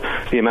now with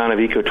the amount of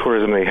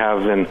ecotourism they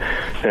have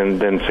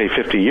than say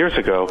 50 years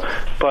ago.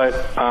 But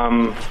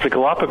the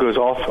Galapagos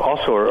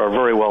also are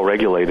very well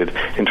regulated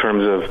in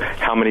terms of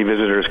how many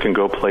visitors can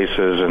go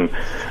places and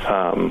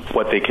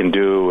what they can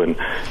do and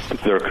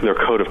their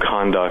code of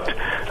conduct.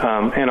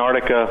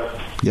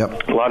 Antarctica,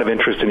 a lot of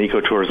interest in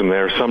ecotourism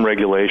there, some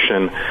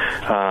regulation.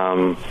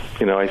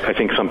 I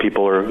think some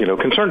people are,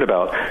 concerned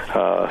about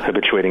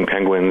habituating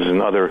penguins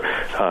and other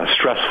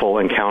stressful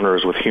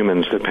encounters with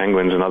humans that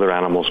penguins and other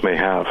animals may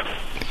have.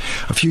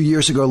 A few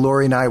years ago,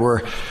 Lori and I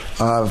were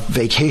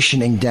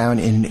vacationing down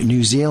in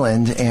New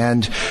Zealand,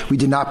 and we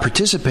did not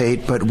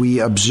participate, but we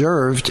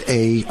observed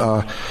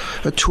a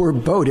tour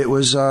boat. It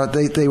was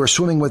they were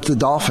swimming with the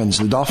dolphins.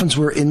 The dolphins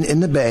were in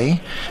the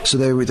bay, so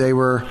they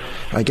were.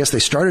 I guess they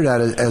started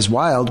out as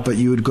wild, but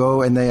you would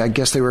go and I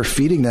guess they were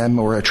feeding them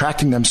or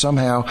attracting them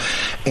somehow,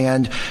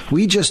 and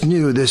we just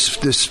knew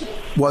this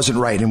wasn't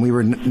right, and we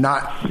were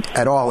not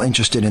at all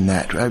interested in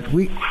that.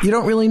 You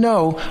don't really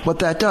know what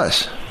that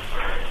does.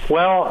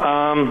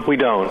 Well, we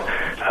don't.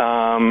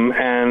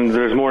 And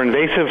there's more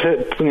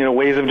invasive,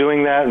 ways of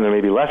doing that, and there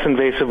may be less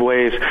invasive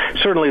ways.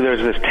 Certainly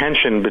there's this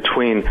tension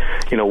between,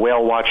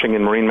 whale watching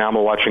and marine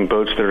mammal watching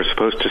boats that are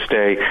supposed to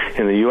stay,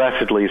 in the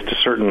U.S. at least, a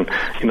certain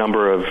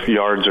number of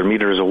yards or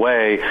meters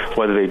away.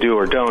 Whether they do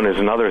or don't is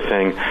another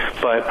thing.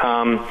 But,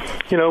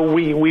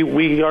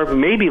 we are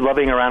maybe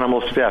loving our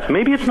animals to death.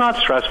 Maybe it's not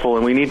stressful,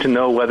 and we need to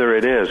know whether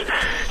it is.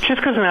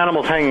 Just because an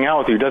animal's hanging out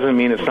with you doesn't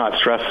mean it's not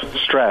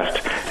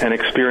stressed and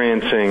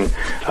experiencing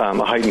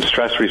a heightened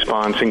stress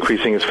response,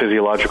 increasing its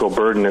physiological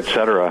burden,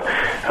 etc.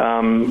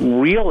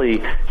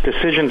 Really,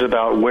 decisions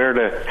about where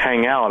to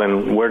hang out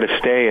and where to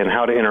stay and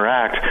how to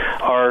interact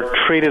are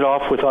traded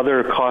off with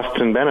other costs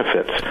and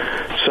benefits.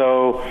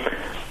 So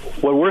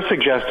what we're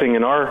suggesting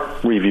in our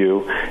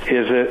review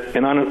is that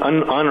an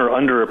or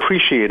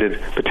underappreciated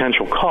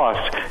potential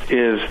cost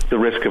is the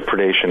risk of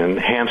predation,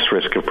 enhanced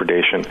risk of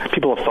predation.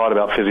 People have thought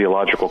about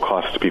physiological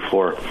costs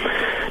before.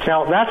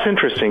 Now, that's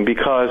interesting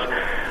because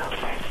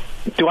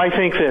do I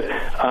think that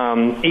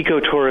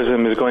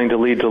ecotourism is going to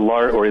lead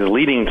to is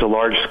leading to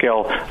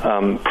large-scale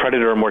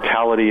predator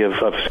mortality of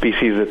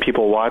species that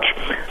people watch?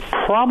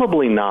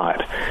 Probably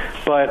not.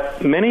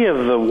 But many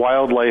of the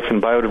wildlife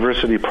and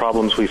biodiversity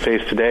problems we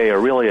face today are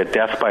really a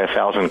death by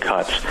 1,000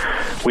 cuts.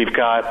 We've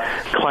got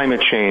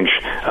climate change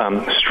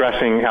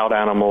stressing out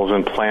animals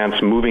and plants,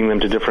 moving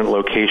them to different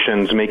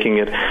locations, making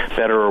it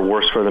better or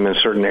worse for them in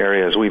certain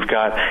areas. We've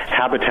got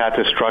habitat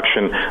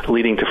destruction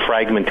leading to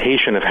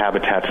fragmentation of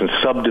habitats and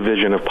subdivision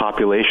of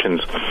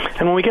populations.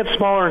 And when we get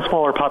smaller and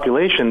smaller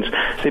populations,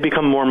 they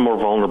become more and more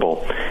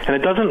vulnerable. And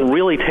it doesn't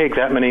really take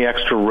that many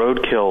extra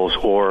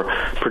roadkills or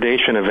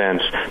predation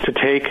events to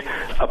take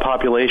a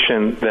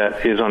population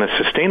that is on a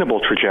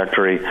sustainable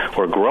trajectory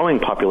or growing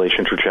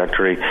population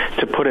trajectory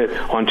to put it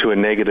onto a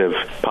negative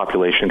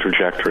population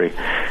trajectory.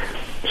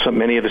 So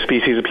many of the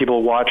species that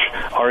people watch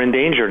are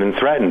endangered and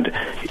threatened.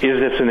 Is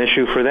this an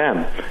issue for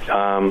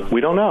them? We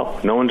don't know.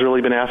 No one's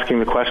really been asking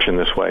the question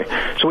this way.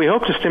 So we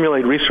hope to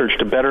stimulate research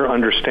to better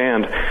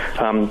understand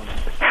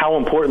how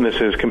important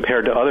this is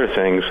compared to other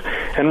things,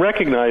 and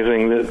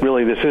recognizing that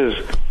really this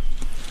is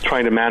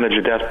trying to manage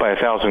a death by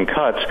 1,000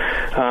 cuts.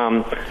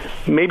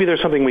 Maybe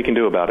there's something we can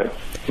do about it.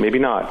 Maybe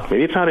not.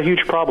 Maybe it's not a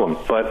huge problem,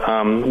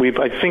 but we've,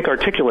 I think,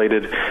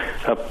 articulated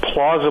a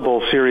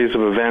plausible series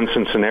of events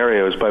and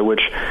scenarios by which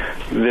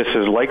this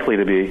is likely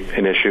to be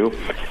an issue,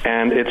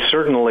 and it's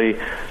certainly,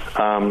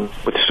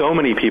 with so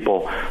many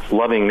people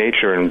loving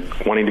nature and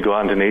wanting to go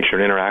out into nature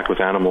and interact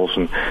with animals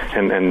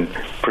and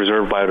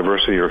preserve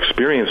biodiversity or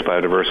experience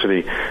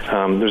biodiversity,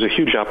 there's a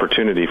huge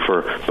opportunity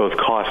for both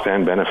cost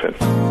and benefit.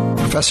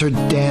 Professor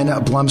Dan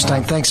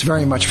Blumstein, thanks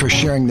very much for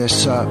sharing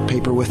this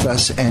paper with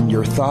us and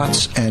your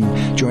thoughts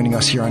and joining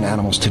us here on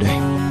Animals Today.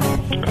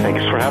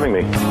 Thanks for having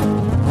me.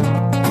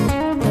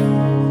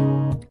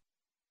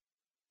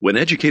 When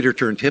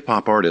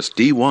educator-turned-hip-hop artist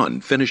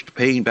D1 finished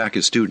paying back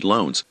his student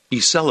loans, he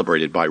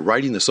celebrated by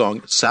writing the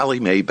song Sallie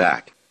Mae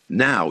Back.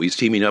 Now he's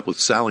teaming up with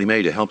Sallie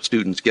Mae to help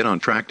students get on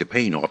track to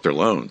paying off their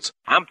loans.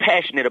 I'm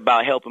passionate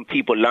about helping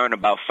people learn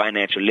about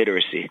financial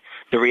literacy.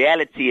 The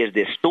reality is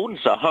that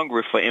students are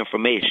hungry for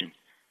information.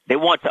 They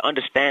want to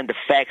understand the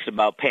facts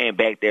about paying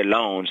back their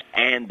loans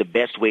and the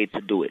best way to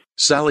do it.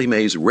 Sallie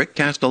Mae's Rick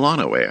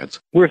Castellano adds,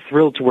 "We're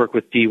thrilled to work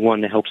with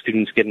D1 to help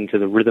students get into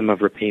the rhythm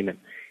of repayment.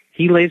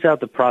 He lays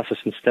out the process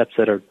in steps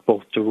that are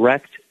both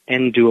direct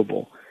and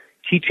doable,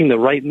 teaching the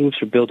right moves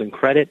for building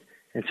credit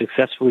and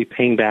successfully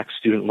paying back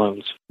student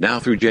loans." Now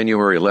through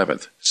January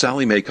 11th,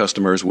 Sallie Mae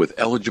customers with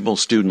eligible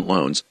student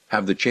loans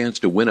have the chance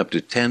to win up to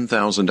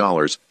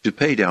 $10,000 to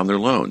pay down their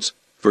loans.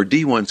 For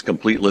D1's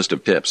complete list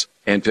of tips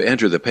and to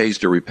enter the Pays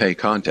to Repay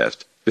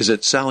contest,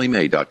 visit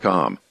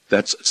SallieMae.com.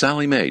 That's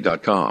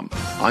SallieMae.com.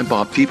 I'm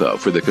Bob Peppo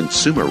for the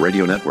Consumer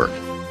Radio Network.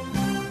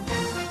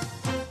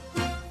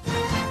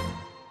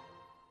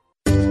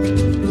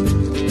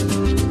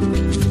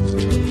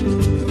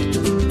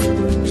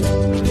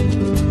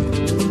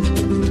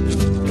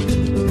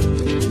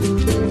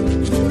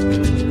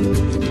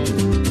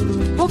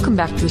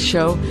 Back to the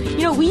show.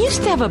 You know, we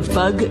used to have a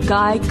bug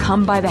guy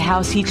come by the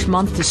house each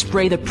month to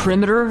spray the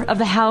perimeter of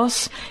the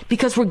house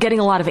because we're getting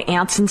a lot of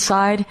ants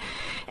inside.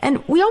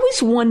 And we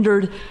always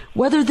wondered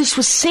whether this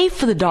was safe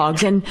for the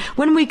dogs and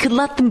when we could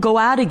let them go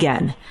out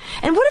again.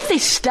 And what if they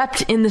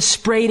stepped in the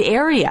sprayed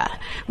area?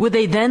 Would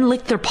they then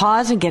lick their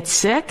paws and get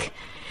sick?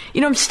 You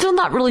know, I'm still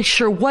not really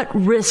sure what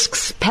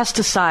risks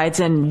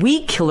pesticides and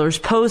weed killers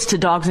pose to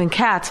dogs and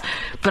cats,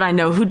 but I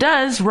know who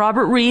does.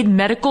 Robert Reed,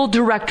 Medical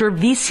Director,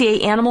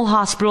 VCA Animal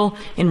Hospital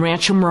in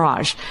Rancho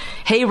Mirage.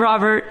 Hey,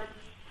 Robert.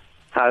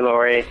 Hi,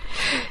 Lori.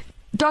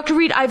 Dr.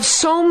 Reed, I have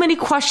so many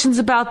questions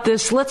about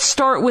this. Let's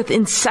start with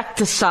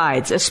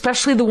insecticides,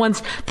 especially the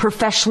ones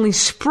professionally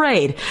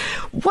sprayed.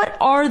 What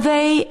are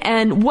they,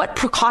 and what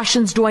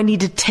precautions do I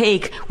need to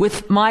take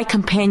with my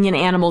companion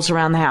animals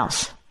around the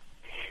house?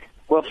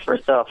 Well,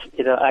 first off,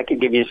 I could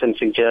give you some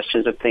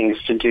suggestions of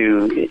things to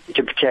do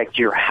to protect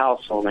your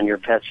household and your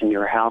pets in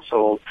your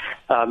household.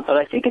 But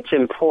I think it's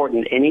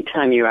important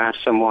anytime you ask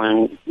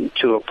someone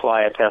to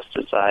apply a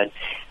pesticide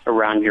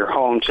around your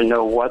home to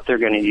know what they're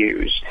going to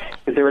use.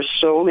 There are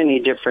so many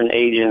different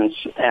agents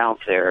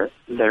out there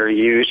that are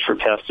used for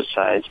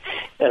pesticides,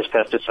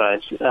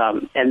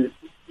 and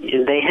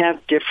they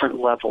have different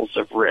levels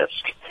of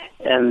risk,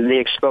 and the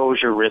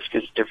exposure risk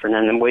is different,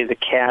 and the way the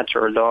cats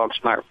or dogs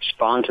might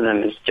respond to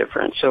them is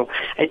different. So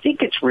I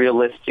think it's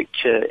realistic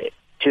to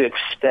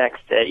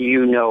expect that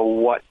you know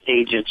what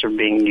agents are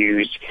being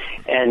used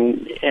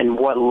and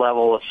what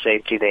level of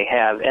safety they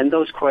have. And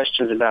those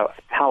questions about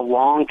how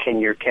long can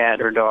your cat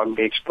or dog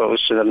be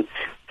exposed to them,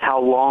 how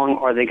long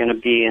are they going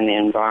to be in the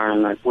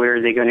environment, where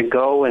are they going to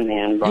go in the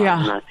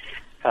environment,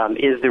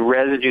 is the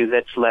residue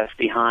that's left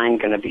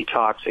behind going to be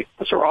toxic?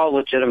 Those are all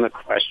legitimate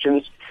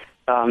questions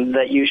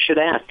that you should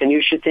ask, and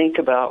you should think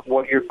about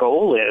what your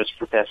goal is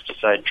for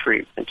pesticide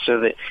treatment, so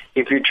that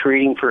if you're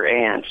treating for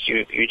ants,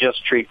 you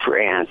just treat for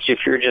ants. If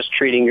you're just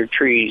treating your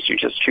trees, you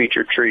just treat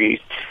your trees.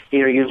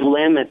 You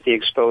limit the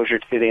exposure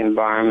to the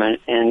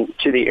environment and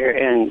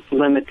and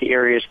limit the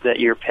areas that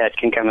your pet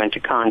can come into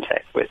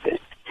contact with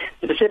it.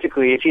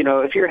 Specifically, if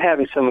you're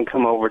having someone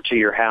come over to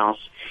your house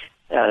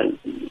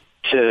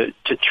to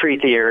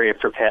treat the area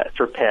for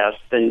pests,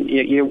 then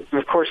you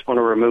of course want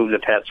to remove the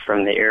pets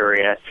from the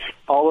area.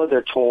 All of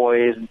their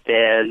toys,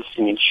 beds,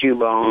 chew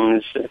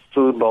bones,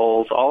 food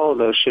bowls, all of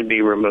those should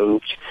be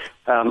removed.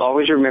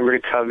 Always remember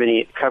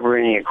to cover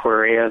any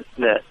aquaria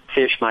that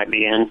fish might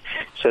be in,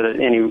 so that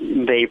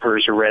any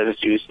vapors or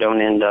residues don't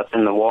end up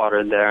in the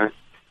water there.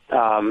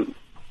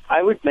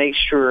 I would make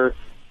sure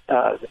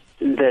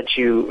that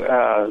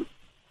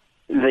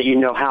you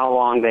know how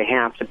long they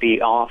have to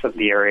be off of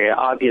the area.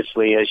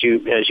 Obviously, as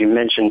you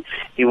mentioned,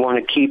 you want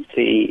to keep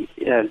the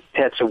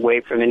pets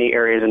away from any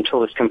areas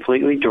until it's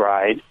completely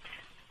dried.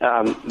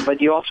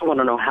 But you also want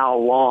to know how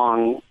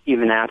long,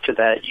 even after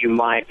that, they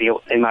might be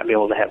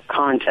able to have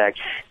contact.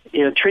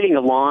 Treating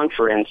a lawn,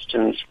 for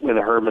instance, with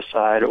a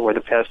herbicide or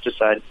the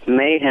pesticide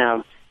may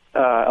have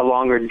a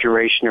longer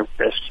duration of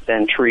risk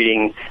than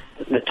treating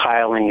the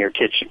tile in your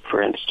kitchen,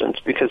 for instance,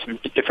 because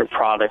of the different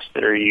products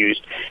that are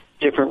used,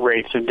 different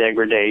rates of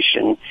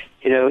degradation.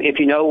 If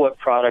you know what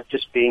product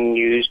is being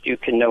used, you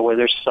can know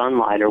whether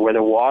sunlight or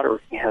whether water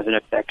has an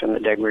effect on the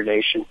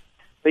degradation.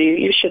 But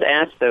you should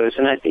ask those,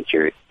 and I think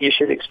you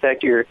should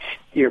expect your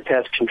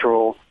pest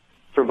control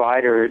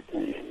provider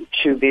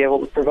to be able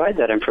to provide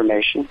that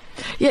information.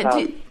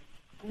 Yeah.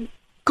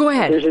 Go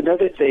ahead. There's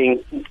another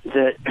thing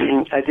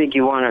that I think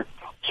you want to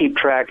keep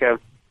track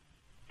of.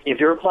 If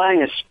you're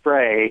applying a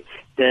spray,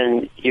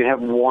 then you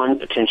have one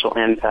potential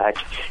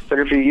impact. But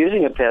if you're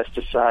using a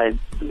pesticide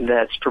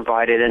that's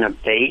provided in a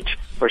bait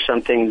or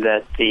something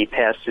that the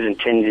pest is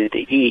intended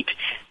to eat,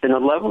 then the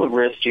level of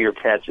risk to your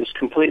pets is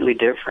completely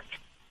different.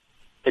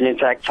 And in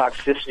fact,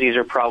 toxicities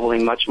are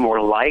probably much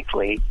more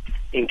likely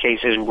in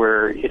cases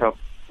where,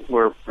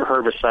 where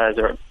herbicides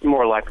are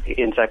more likely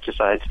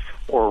insecticides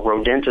or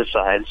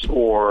rodenticides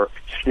or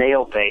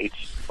snail baits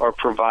are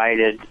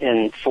provided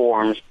in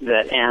forms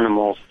that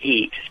animals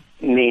eat,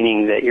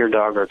 meaning that your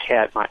dog or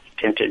cat might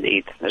be tempted to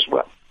eat them as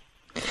well.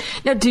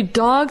 Now, do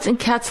dogs and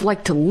cats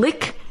like to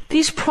lick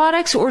these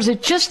products, or is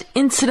it just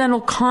incidental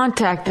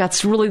contact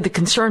that's really the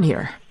concern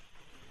here?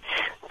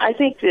 I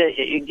think that,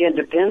 again,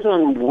 depends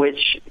on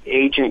which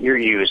agent you're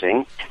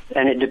using,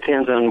 and it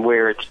depends on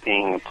where it's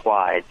being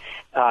applied.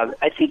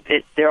 I think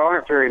that there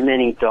aren't very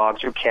many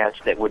dogs or cats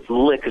that would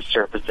lick a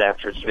surface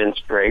after it's been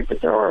sprayed,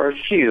 but there are a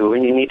few,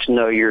 and you need to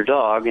know your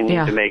dog and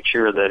need to make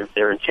sure that if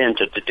they're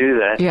intended to do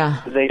that,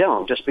 they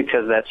don't, just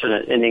because that's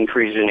an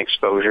increase in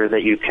exposure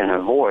that you can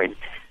avoid.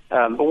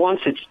 But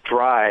once it's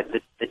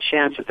dried, the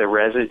chance that the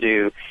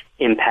residue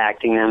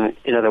impacting them,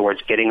 in other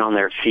words, getting on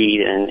their feet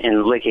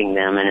and licking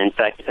them and, in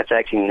fact,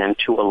 affecting them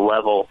to a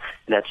level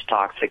that's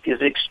toxic is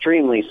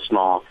extremely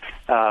small.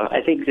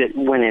 I think that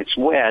when it's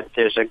wet,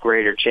 there's a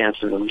greater chance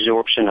of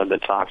absorption of the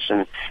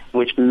toxin,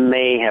 which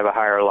may have a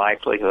higher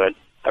likelihood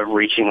of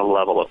reaching a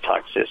level of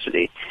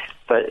toxicity.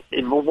 But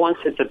once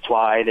it's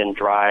applied and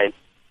dried,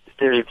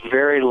 there's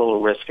very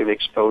little risk of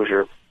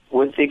exposure,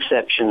 with the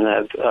exception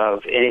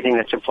of anything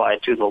that's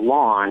applied to the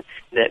lawn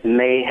that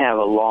may have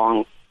a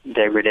long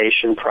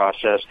degradation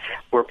process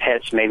where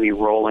pets may be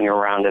rolling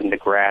around in the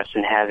grass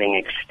and having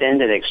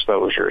extended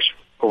exposures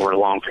over a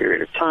long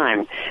period of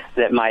time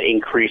that might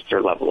increase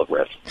their level of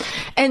risk.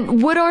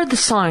 And what are the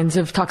signs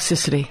of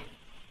toxicity?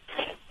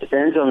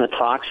 Depends on the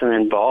toxin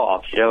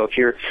involved. If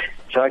you're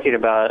talking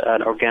about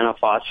an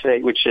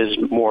organophosphate, which is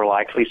more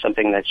likely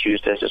something that's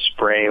used as a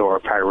spray or a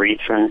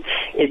pyrethrin,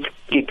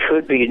 it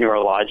could be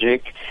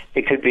neurologic.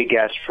 It could be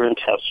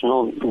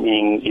gastrointestinal,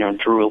 meaning,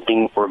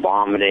 drooling or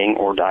vomiting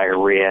or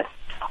diarrhea.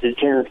 It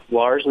depends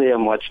largely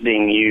on what's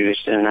being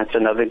used, and that's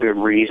another good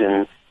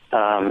reason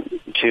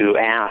to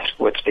ask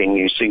what's being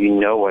used so you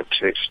know what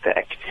to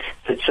expect.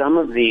 But some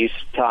of these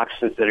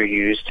toxins that are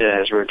used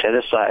as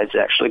rodenticides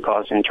actually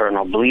cause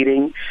internal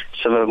bleeding.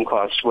 Some of them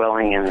cause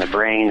swelling in the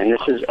brain, and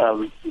this is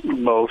of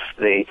both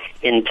the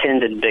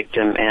intended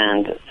victim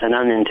and an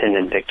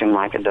unintended victim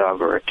like a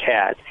dog or a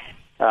cat.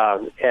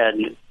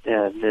 And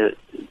the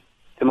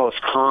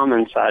most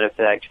common side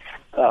effect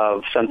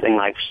of something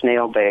like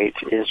snail bait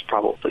is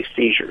probably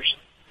seizures.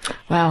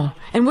 Wow.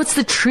 And what's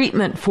the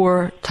treatment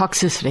for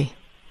toxicity?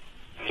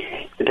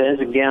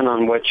 Depends again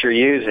on what you're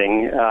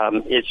using.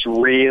 It's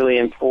really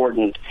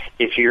important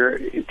if your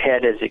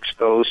pet is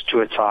exposed to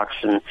a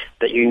toxin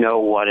that you know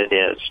what it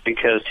is,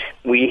 because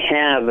we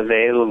have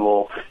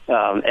available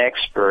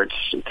experts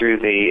through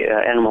the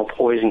Animal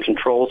Poison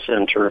Control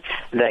Center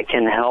that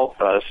can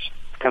help us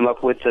come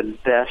up with the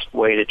best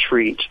way to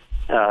treat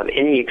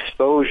any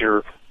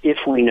exposure if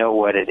we know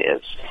what it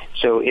is.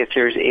 So if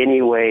there's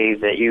any way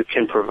that you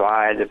can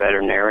provide the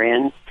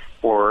veterinarian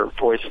or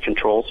poison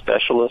control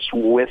specialist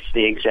with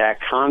the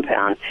exact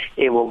compound,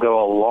 it will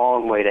go a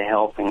long way to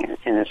helping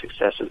in the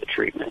success of the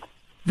treatment.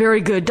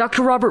 Very good.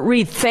 Dr. Robert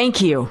Reed,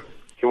 thank you.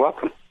 You're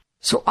welcome.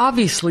 So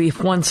obviously,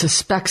 if one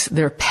suspects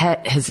their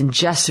pet has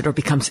ingested or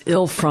becomes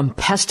ill from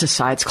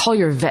pesticides, call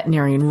your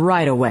veterinarian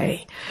right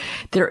away.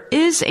 There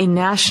is a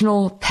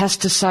National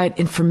Pesticide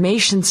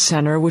Information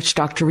Center, which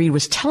Dr. Reed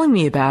was telling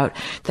me about,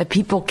 that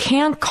people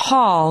can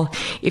call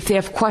if they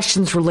have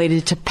questions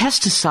related to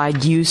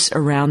pesticide use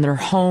around their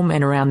home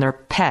and around their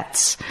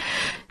pets.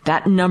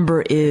 That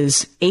number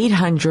is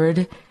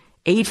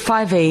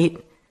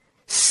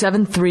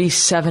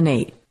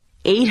 800-858-7378.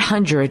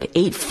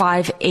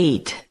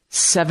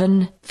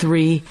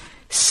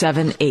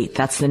 800-858-7378.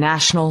 That's the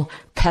National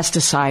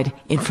Pesticide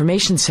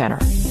Information Center.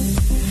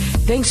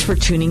 Thanks for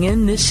tuning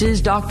in. This is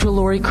Dr.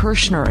 Lori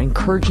Kirshner,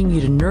 encouraging you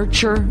to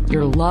nurture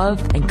your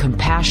love and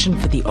compassion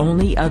for the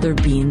only other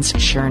beings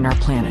sharing our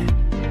planet,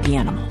 the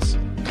animals.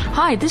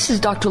 Hi, this is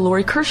Dr.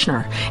 Lori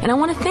Kirshner, and I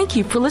want to thank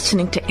you for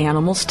listening to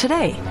Animals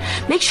Today.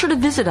 Make sure to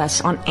visit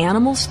us on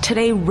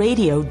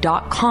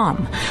animalstodayradio.com,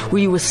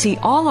 where you will see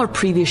all our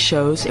previous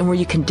shows and where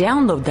you can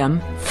download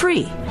them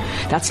free.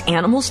 That's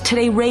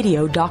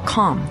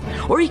animalstodayradio.com,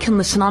 or you can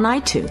listen on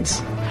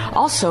iTunes.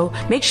 Also,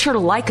 make sure to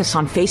like us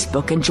on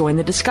Facebook and join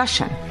the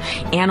discussion.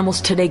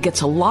 Animals Today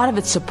gets a lot of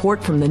its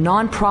support from the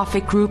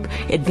nonprofit group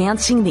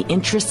Advancing the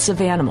Interests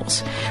of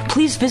Animals.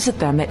 Please visit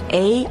them at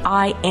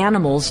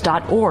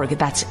aianimals.org.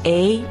 That's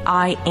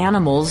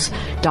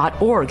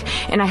aianimals.org.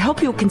 And I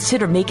hope you'll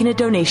consider making a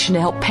donation to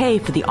help pay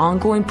for the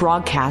ongoing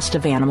broadcast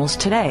of Animals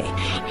Today.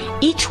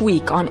 Each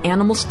week on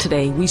Animals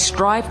Today, we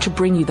strive to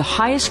bring you the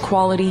highest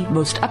quality,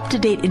 most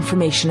up-to-date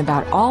information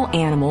about all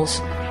animals,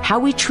 how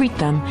we treat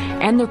them,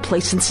 and their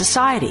place in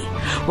society,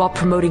 while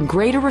promoting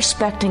greater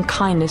respect and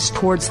kindness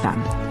towards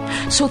them.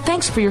 So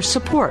thanks for your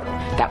support.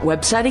 That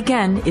website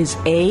again is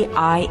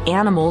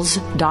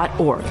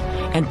aianimals.org.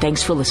 and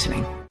thanks for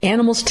listening.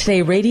 Animals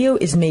Today Radio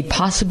is made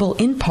possible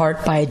in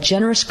part by a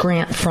generous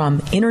grant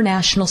from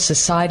International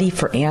Society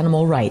for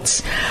Animal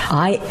Rights,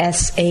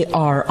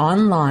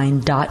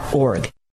 ISARonline.org.